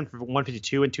Parker 7 for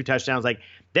 152 and 2 touchdowns.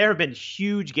 There have been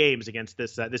huge games against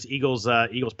this Eagles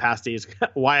pass D. Is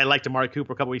why I liked Amari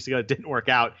Cooper a couple weeks ago. It didn't work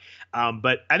out.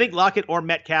 But I think Lockett or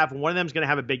Metcalf, one of them is going to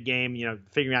have a big game.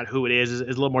 Figuring out who it is a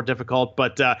little more difficult.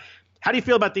 But how do you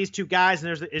feel about these two guys?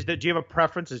 And do you have a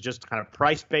preference? Is just kind of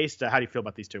price based? How do you feel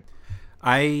about these two?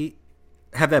 I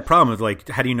have that problem with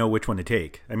how do you know which one to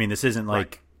take? I mean, this isn't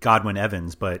right. Godwin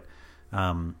Evans, but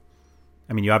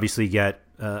you obviously get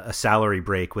a salary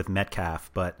break with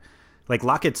Metcalf, but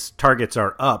Lockett's targets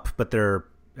are up, but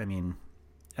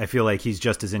I feel like he's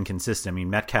just as inconsistent.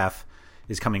 Metcalf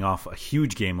is coming off a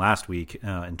huge game last week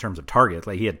in terms of targets.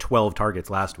 He had 12 targets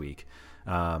last week.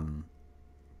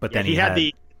 But then he had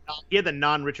the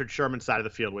non-Richard Sherman side of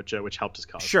the field, which helped his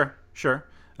cause. Sure.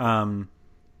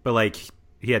 But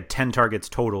he had 10 targets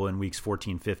total in weeks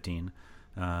 14, 15.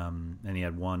 And he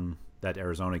had one, that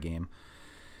Arizona game.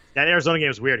 That Arizona game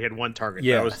was weird. He had 1 target.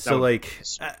 Yeah, it was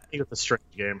a strange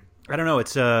game. I don't know.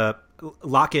 It's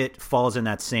Lockett falls in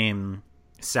that same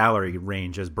salary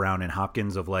range as Brown and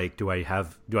Hopkins of do I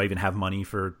even have money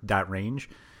for that range?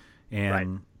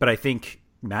 But I think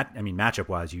matchup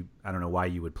wise, I don't know why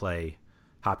you would play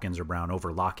Hopkins or Brown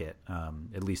over Lockett.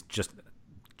 At least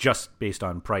just based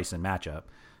on price and matchup.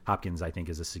 Hopkins, I think,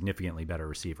 is a significantly better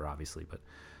receiver, obviously, but.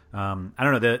 I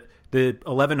don't know, the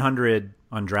 1,100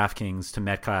 on DraftKings to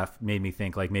Metcalf made me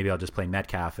think maybe I'll just play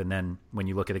Metcalf, and then when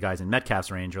you look at the guys in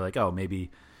Metcalf's range, you're oh,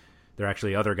 maybe there are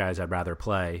actually other guys I'd rather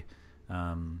play.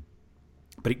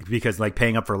 But because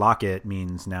paying up for Lockett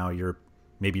means now you're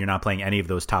not playing any of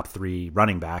those top 3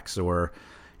 running backs, or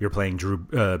you're playing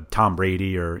Tom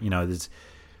Brady, or the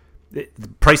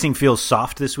pricing feels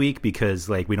soft this week because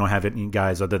we don't have any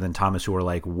guys other than Thomas who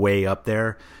are way up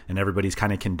there, and everybody's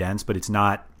kind of condensed, but it's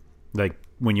not.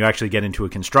 When you actually get into a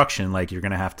construction, you're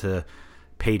going to have to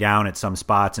pay down at some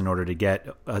spots in order to get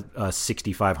a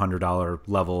 $6,500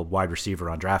 level wide receiver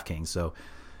on DraftKings. So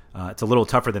it's a little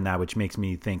tougher than that, which makes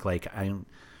me think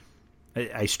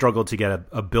I struggled to get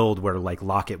a build where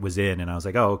Lockett was in, and I was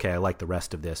oh, okay, I like the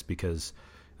rest of this because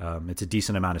it's a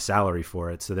decent amount of salary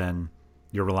for it. So then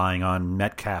you're relying on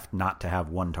Metcalf not to have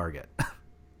 1 target.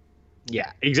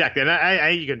 Yeah, exactly.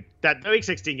 And that Week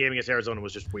 16 game against Arizona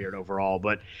was just weird overall.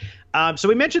 But so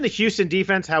we mentioned the Houston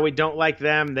defense, how we don't like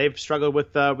them. They've struggled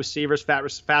with receivers,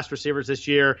 fast receivers this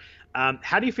year.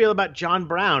 How do you feel about John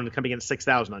Brown coming in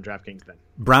 6,000 on DraftKings then?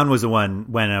 Brown was the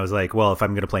one when I was well, if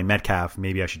I'm going to play Metcalf,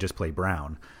 maybe I should just play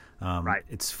Brown. Right.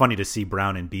 It's funny to see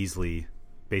Brown and Beasley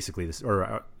basically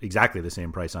exactly the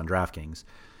same price on DraftKings.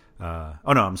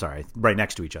 Oh no, I'm sorry. Right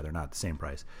next to each other, not the same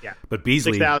price. Yeah. But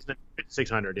Beasley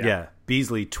 6,600, yeah. Yeah.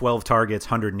 Beasley 12 targets,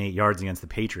 108 yards against the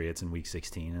Patriots in week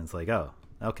 16, and it's oh,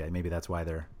 okay, maybe that's why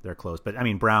they're close. But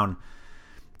Brown,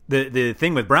 the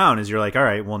thing with Brown is you're all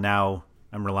right, well now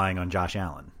I'm relying on Josh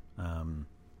Allen.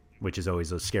 Which is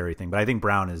always a scary thing. But I think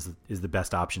Brown is the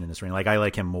best option in this range. I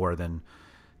like him more than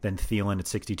Thielen at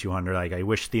 6,200. I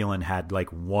wish Thielen had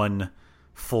one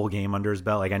full game under his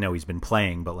belt. Like I know he's been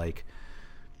playing, but like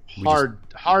hard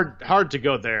to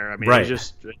go there. I mean, right.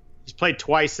 he's played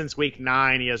twice since week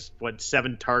 9. He has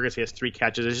 7 targets. He has 3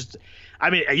 catches. It's just, I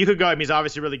mean, you could go. I mean, he's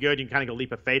obviously really good. You can kind of go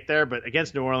leap of faith there, but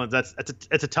against New Orleans,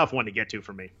 it's a tough one to get to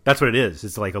for me. That's what it is.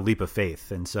 It's like a leap of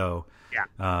faith, and so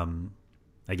yeah.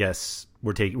 I guess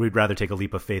we'd rather take a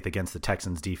leap of faith against the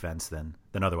Texans defense than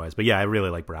otherwise. But yeah, I really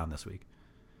like Brown this week.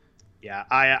 Yeah,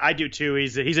 I do too.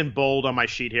 He's in bold on my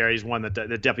sheet here. He's one that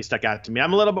definitely stuck out to me.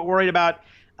 I'm a little bit worried about.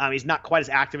 He's not quite as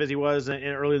active as he was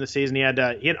early in the season. He had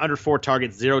under 4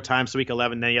 targets 0 times to week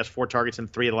 11. Then he has 4 targets in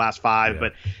 3 of the last 5. Yeah.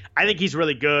 But I think he's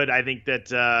really good. I think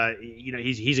that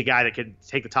he's a guy that could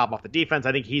take the top off the defense.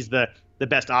 I think he's the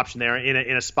best option there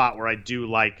in a spot where I do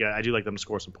like them to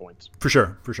score some points. For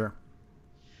sure.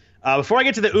 Before I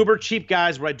get to the uber cheap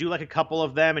guys, where I do like a couple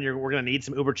of them, and we're going to need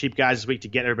some uber cheap guys this week to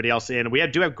get everybody else in. We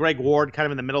do have Greg Ward kind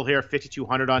of in the middle here,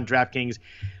 5,200 on DraftKings.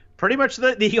 Pretty much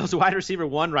the Eagles wide receiver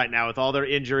 1 right now with all their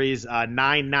injuries.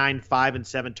 9, 5, and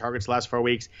 7 targets the last 4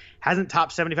 weeks. Hasn't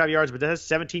topped 75 yards, but has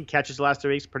 17 catches the last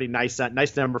 3 weeks. Pretty nice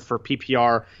number for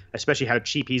PPR, especially how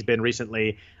cheap he's been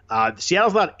recently.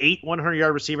 Seattle's allowed 8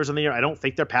 100-yard receivers in the year. I don't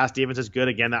think their pass defense is good.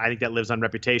 Again, I think that lives on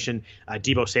reputation.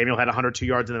 Deebo Samuel had 102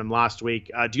 yards in them last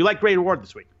week. Do you like Greg Ward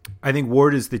this week? I think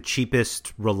Ward is the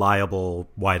cheapest, reliable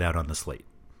wideout on the slate.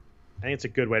 I think it's a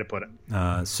good way to put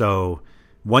it. So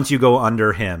once you go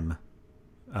under him,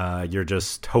 you're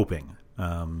just hoping.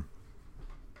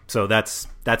 So that's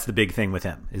the big thing with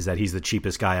him, is that he's the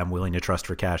cheapest guy I'm willing to trust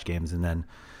for cash games. And then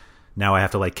now I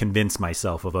have to like convince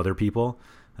myself of other people.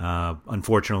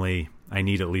 Unfortunately, I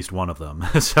need at least one of them.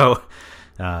 So,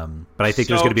 but I think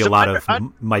there's going to be a lot of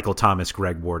Michael Thomas,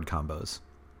 Greg Ward combos.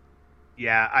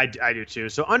 Yeah, I do too.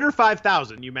 So under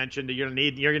 5,000, you mentioned you're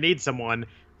gonna need someone.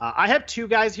 I have 2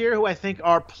 guys here who I think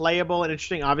are playable and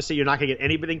interesting. Obviously, you're not going to get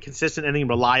anything consistent, anything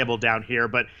reliable down here,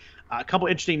 but a couple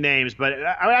interesting names. But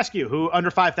I would ask you, who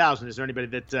under 5,000? Is there anybody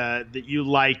that you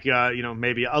like?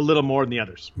 Maybe a little more than the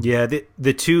others. Yeah,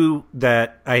 the 2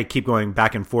 that I keep going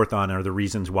back and forth on are the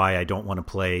reasons why I don't want to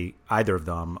play either of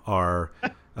them are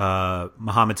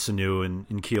Mohamed Sanu and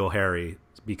N'Keal Harry,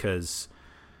 because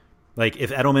like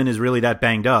if Edelman is really that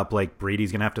banged up, like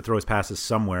Brady's gonna have to throw his passes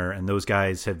somewhere, and those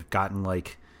guys have gotten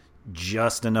like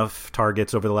just enough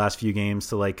targets over the last few games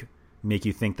to like make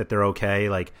you think that they're okay.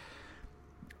 Like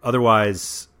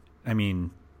otherwise, I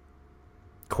mean,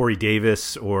 Corey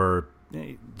Davis you're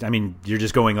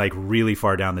just going like really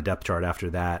far down the depth chart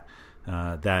after that.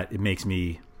 That it makes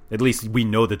me, at least we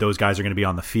know that those guys are going to be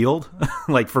on the field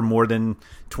like for more than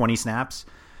 20 snaps,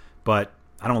 but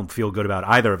I don't feel good about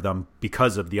either of them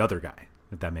because of the other guy,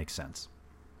 if that makes sense.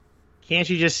 Can't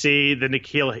you just see the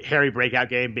N'Keal Harry breakout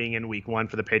game being in week 1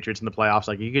 for the Patriots in the playoffs?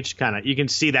 Like you can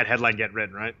see that headline get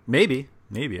written, right? Maybe.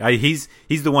 He's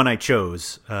the one I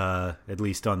chose, at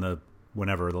least on the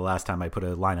last time I put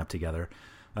a lineup together,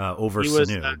 over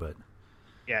Sanu. But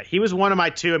yeah, he was one of my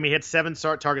 2. I mean, he had 7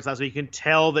 targets last week. You can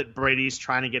tell that Brady's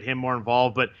trying to get him more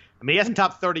involved, but I mean, he hasn't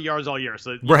topped 30 yards all year.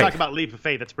 So you talk about leap of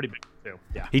faith. That's pretty big too.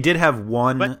 Yeah, he did have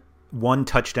one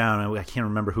touchdown. I can't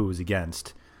remember who it was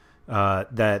against.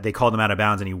 That they called him out of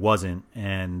bounds and he wasn't,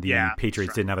 and the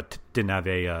Patriots didn't have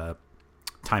a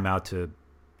timeout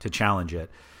to challenge it.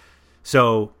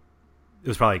 So it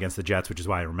was probably against the Jets, which is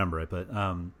why I remember it. But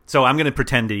so I'm going to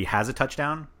pretend that he has a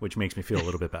touchdown, which makes me feel a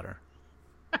little bit better.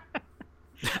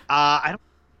 I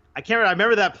can't remember. I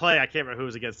remember that play. I can't remember who it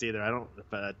was against either. I don't.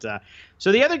 But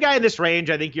so the other guy in this range,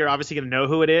 I think you're obviously going to know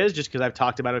who it is, just because I've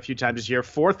talked about it a few times this year.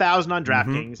 4,000 on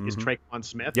DraftKings is Traquan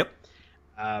Smith. Yep.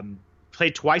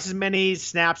 Played twice as many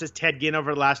snaps as Ted Ginn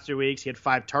over the last 3 weeks. He had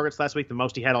 5 targets last week, the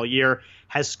most he had all year.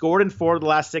 Has scored in 4 of the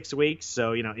last 6 weeks.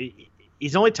 So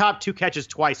he's only topped 2 catches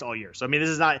twice all year. So I mean, this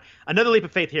is not another leap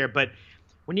of faith here. But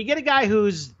when you get a guy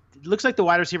who's looks like the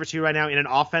wide receiver 2 right now in an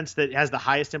offense that has the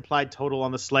highest implied total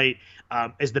on the slate,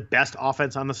 is the best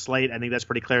offense on the slate. I think that's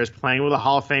pretty clear. Is playing with a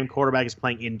Hall of Fame quarterback, is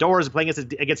playing indoors, playing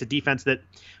against a defense that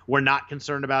we're not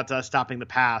concerned about stopping the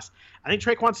pass. I think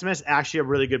Traquan Smith is actually a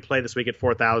really good play this week at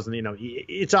 4,000.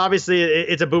 It's obviously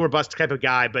it's a boomer bust type of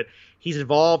guy, but he's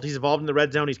involved. He's involved in the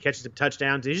red zone. He's catching some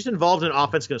touchdowns. He's just involved in an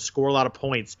offense going to score a lot of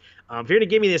points. If you're going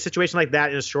to give me a situation like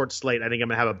that in a short slate, I think I'm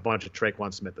going to have a bunch of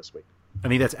Traquan Smith this week. I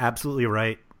think that's absolutely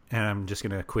right. And I'm just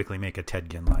going to quickly make a Ted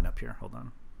Ginn lineup here. Hold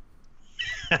on.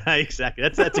 Exactly.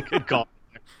 That's a good call.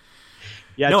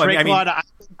 Yeah, no, Traquan,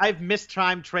 I've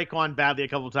mistimed Traquan badly a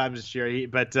couple of times this year,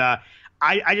 but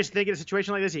I just think in a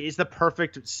situation like this, he's the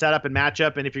perfect setup and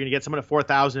matchup. And if you're going to get someone at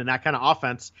 4,000 in that kind of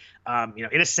offense,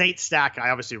 In a Saint stack,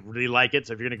 I obviously really like it.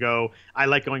 So if you're going to go, I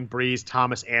like going Breeze,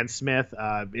 Thomas, and Smith.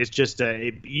 It's just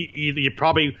you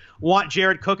probably want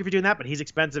Jared Cook if you're doing that, but he's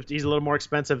expensive. He's a little more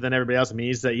expensive than everybody else. I mean,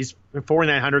 he's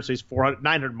 4,900, so he's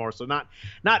 900 more. So not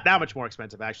that much more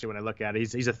expensive actually when I look at it.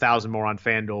 He's 1,000 more on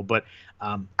FanDuel, but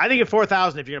I think at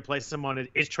 4,000, if you're going to play someone,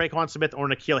 it's Traquan Smith or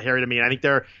N'Keal Harry to me. And I think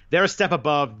they're a step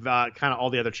above kind of all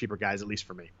the other cheaper guys, at least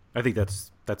for me. I think that's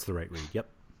the right read. Yep.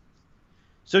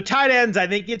 So tight ends, I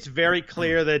think it's very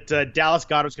clear that Dallas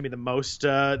Goedert's going to be the most,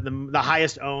 the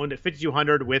highest owned at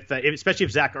 5,200 with, especially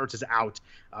if Zach Ertz is out.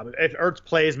 If Ertz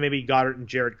plays, maybe Goddard and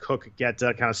Jared Cook get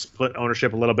kind of split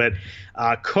ownership a little bit.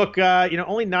 Cook,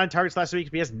 only 9 targets last week.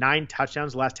 He has 9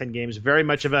 touchdowns the last 10 games. Very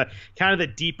much of a kind of the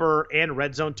deeper and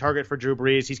red zone target for Drew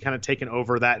Brees. He's kind of taken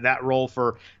over that role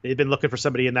they've been looking for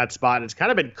somebody in that spot. And it's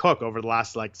kind of been Cook over the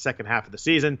last second half of the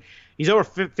season. He's over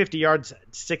 50 yards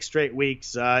 6 straight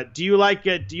weeks. Do you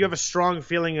have a strong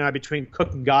feeling between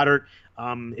Cook and Goddard?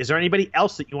 Is there anybody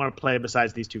else that you want to play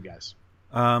besides these two guys?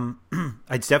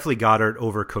 It's definitely Goddard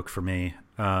over Cook for me.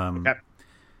 Okay.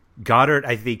 Goddard,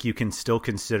 I think you can still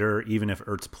consider even if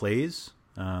Ertz plays.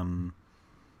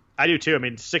 I do too. I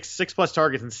mean, six plus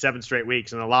targets in 7 straight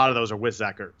weeks, and a lot of those are with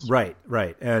Zach Ertz.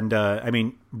 Right. And I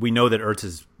mean, we know that Ertz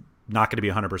is not going to be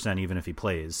 100% even if he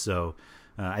plays. So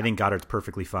I think Goddard's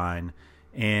perfectly fine.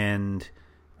 And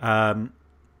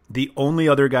the only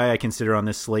other guy I consider on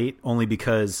this slate, only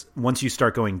because once you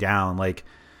start going down,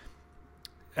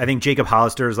 I think Jacob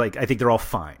Hollister's I think they're all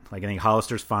fine. I think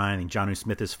Hollister's fine. I think Jonnu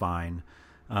Smith is fine.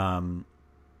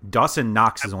 Dawson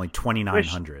Knox is only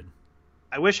 2,900.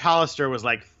 I wish Hollister was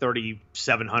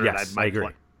 3,700. Yes, I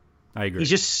agree. He's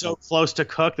just so close to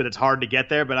Cook that it's hard to get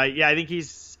there. But I think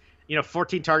he's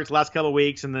 14 targets last couple of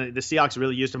weeks, and the Seahawks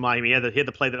really used him on him. He had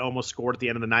the play that almost scored at the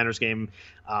end of the Niners game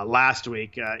last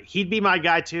week. He'd be my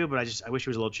guy too, but I wish he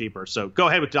was a little cheaper. So go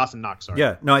ahead with Dawson Knox. Sorry.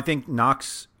 Yeah, no, I think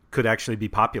Knox could actually be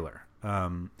popular,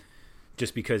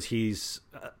 just because he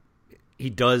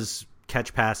does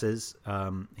catch passes.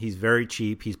 He's very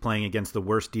cheap. He's playing against the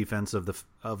worst defense of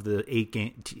the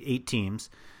 8 teams,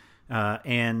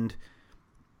 and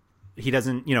he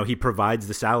doesn't. He provides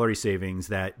the salary savings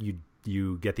that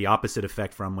you get the opposite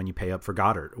effect from when you pay up for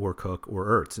Goddard or Cook or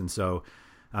Ertz. And so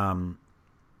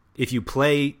if you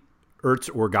play Ertz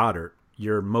or Goddard,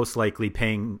 you're most likely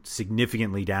paying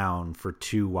significantly down for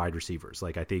 2 wide receivers.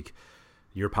 I think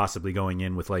you're possibly going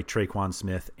in with Traquan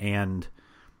Smith and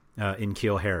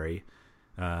N'Keal Harry,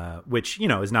 which,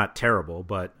 is not terrible,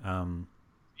 but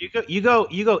you go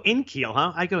N'Keal,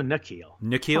 huh? I go N'Keal.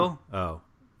 N'Keal? Oh,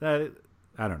 I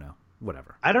don't know.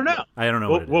 Whatever. I don't know. I don't know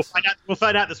what it is. We'll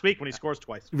find out this week when he scores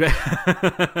twice.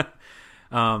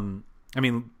 I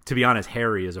mean, to be honest,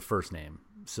 Harry is a first name,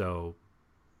 so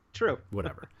true.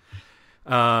 Whatever.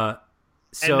 And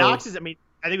Knox is. I mean,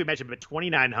 I think we mentioned, but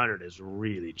 2,900 is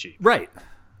really cheap. Right.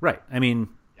 I mean,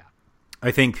 yeah.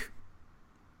 I think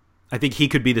he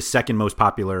could be the second most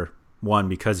popular one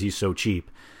because he's so cheap,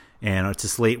 and it's a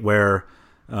slate where,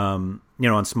 on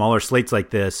smaller slates like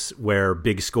this where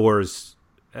big scores.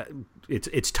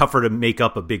 It's tougher to make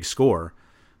up a big score.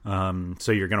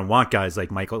 So you're going to want guys like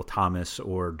Michael Thomas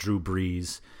or Drew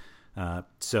Brees.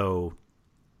 So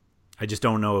I just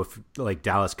don't know if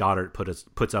Dallas Goedert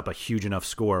puts up a huge enough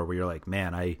score where you're like,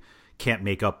 man, I can't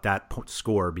make up that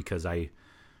score because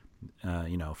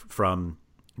from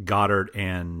Goddard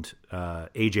and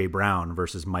AJ Brown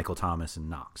versus Michael Thomas and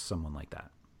Knox, someone like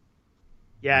that.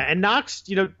 Yeah, and Knox,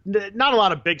 not a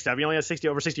lot of big stuff. He only has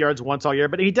over 60 yards once all year,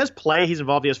 but he does play. He's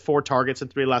involved. He has 4 targets in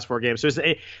 3 of the last 4 games. So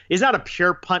he's not a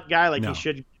pure punt guy he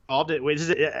should be involved. This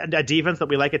is a defense that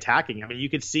we like attacking. I mean, you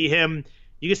could see him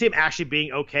actually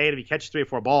being okay. And if he catches 3 or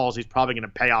 4 balls, he's probably going to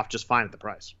pay off just fine at the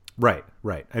price. Right.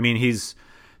 I mean, he's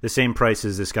the same price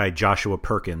as this guy Joshua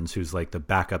Perkins, who's the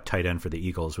backup tight end for the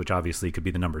Eagles, which obviously could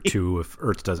be the number 2 if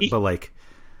Ertz doesn't. But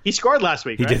he scored last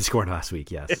week. He did score last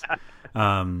week. Yes.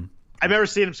 Yeah. I've never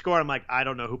seen him score. I'm like, I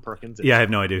don't know who Perkins is. Yeah, I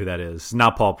have no idea who that is.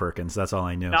 Not Paul Perkins. That's all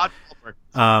I knew. Not Paul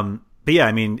Perkins. But yeah,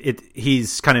 I mean,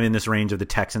 he's kind of in this range of the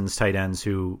Texans tight ends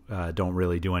who don't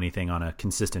really do anything on a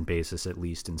consistent basis, at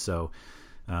least. And so,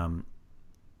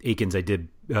 Akins, I did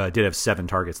have 7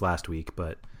 targets last week,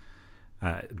 but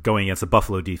going against the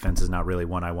Buffalo defense is not really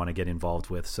one I want to get involved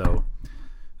with. So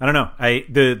I don't know.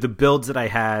 The builds that I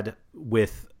had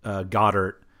with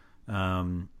Goddard.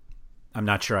 I'm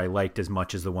not sure I liked as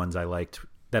much as the ones I liked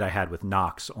that I had with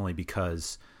Knox, only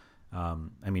because,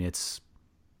 it's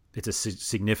a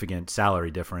significant salary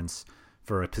difference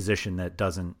for a position that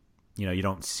doesn't, you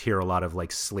don't hear a lot of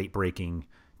slate breaking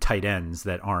tight ends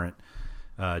that aren't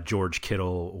George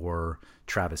Kittle or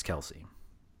Travis Kelce.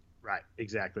 Right,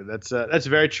 exactly. That's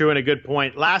very true and a good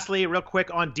point. Lastly, real quick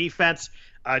on defense,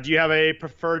 do you have a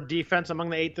preferred defense among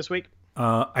the 8 this week?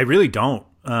 I really don't.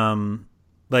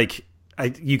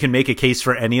 You can make a case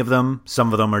for any of them.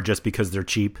 Some of them are just because they're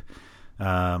cheap.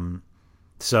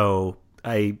 So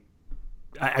I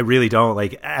really don't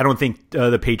I don't think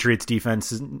the Patriots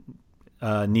defense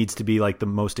needs to be like the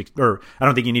most, or I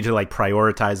don't think you need to like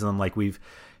prioritize them like we've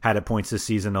had at points this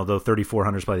season, although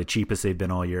 3,400 is probably the cheapest they've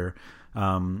been all year.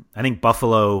 I think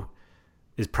Buffalo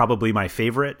is probably my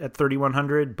favorite at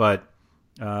 3,100, but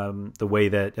the way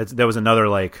that was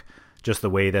another just the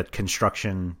way that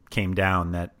construction came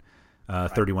down, that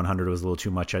 3,100 was a little too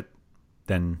much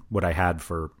than what I had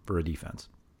for a defense.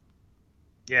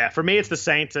 Yeah, for me, it's the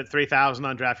Saints at 3,000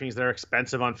 on DraftKings. They're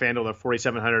expensive on FanDuel. They're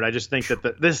 4,700. I just think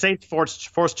that the Saints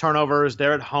force turnovers.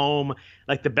 They're at home,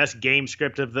 like the best game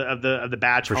script of the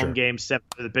batch. For home sure. Game, 7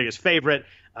 are the biggest favorite.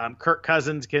 Kirk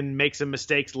Cousins can make some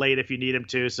mistakes late if you need him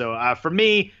to. So for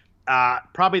me,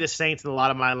 probably the Saints in a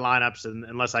lot of my lineups,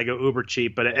 unless I go uber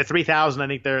cheap. But at 3,000, I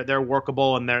think they're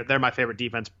workable, and they're my favorite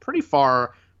defense pretty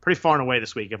far and away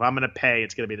this week. If I'm going to pay,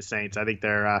 it's going to be the Saints. I think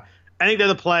they're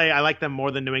the play. I like them more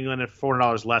than New England. At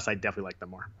 $400 less, I definitely like them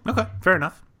more. Okay, fair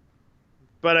enough.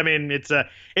 But I mean, it's a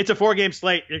 4-game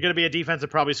slate. You're going to be a defense that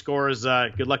probably scores.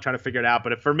 Good luck trying to figure it out.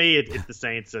 But for me, it's the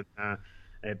Saints.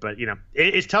 But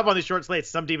it's tough on these short slates.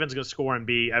 Some defense is going to score and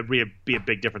be a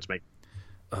big difference maker.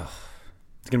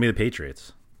 It's going to be the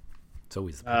Patriots. It's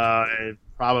always the Patriots.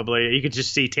 Probably. You could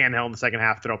just see Tannehill in the second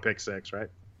half throw pick 6, right?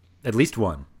 At least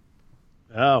one.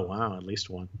 Oh wow, at least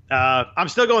one. I'm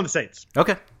still going the Saints.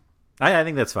 Okay. I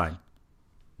think that's fine.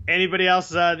 Anybody else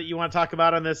that you want to talk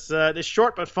about on this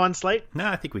short but fun slate? No,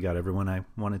 I think we got everyone I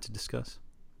wanted to discuss.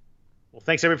 Well,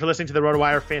 thanks everybody for listening to the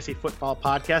RotoWire Fantasy Football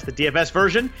Podcast, the DFS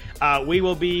version. We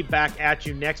will be back at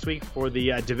you next week for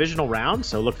the divisional round,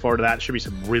 so look forward to that. It should be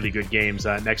some really good games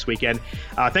next weekend.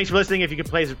 Thanks for listening. If you could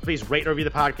please rate and review the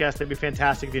podcast, that'd be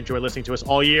fantastic. If you enjoy listening to us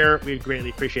all year, we'd greatly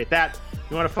appreciate that. If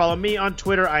you want to follow me on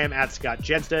Twitter, I am at Scott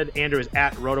Jenstead. Andrew is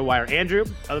at RotoWire Andrew.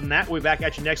 Other than that, we'll be back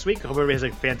at you next week. I hope everybody has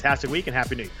a fantastic week, and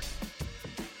Happy New Year.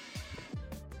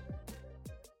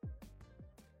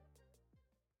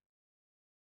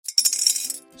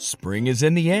 Spring is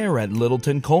in the air at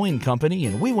Littleton Coin Company,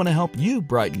 and we want to help you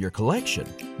brighten your collection.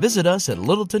 Visit us at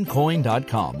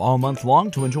littletoncoin.com all month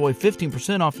long to enjoy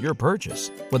 15% off your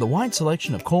purchase. With a wide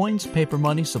selection of coins, paper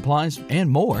money, supplies, and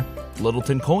more,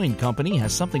 Littleton Coin Company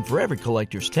has something for every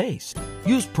collector's taste.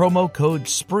 Use promo code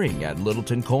SPRING at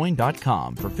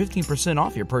littletoncoin.com for 15%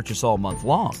 off your purchase all month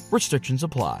long. Restrictions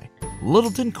apply.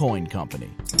 Littleton Coin Company.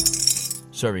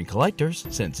 Serving collectors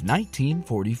since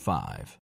 1945.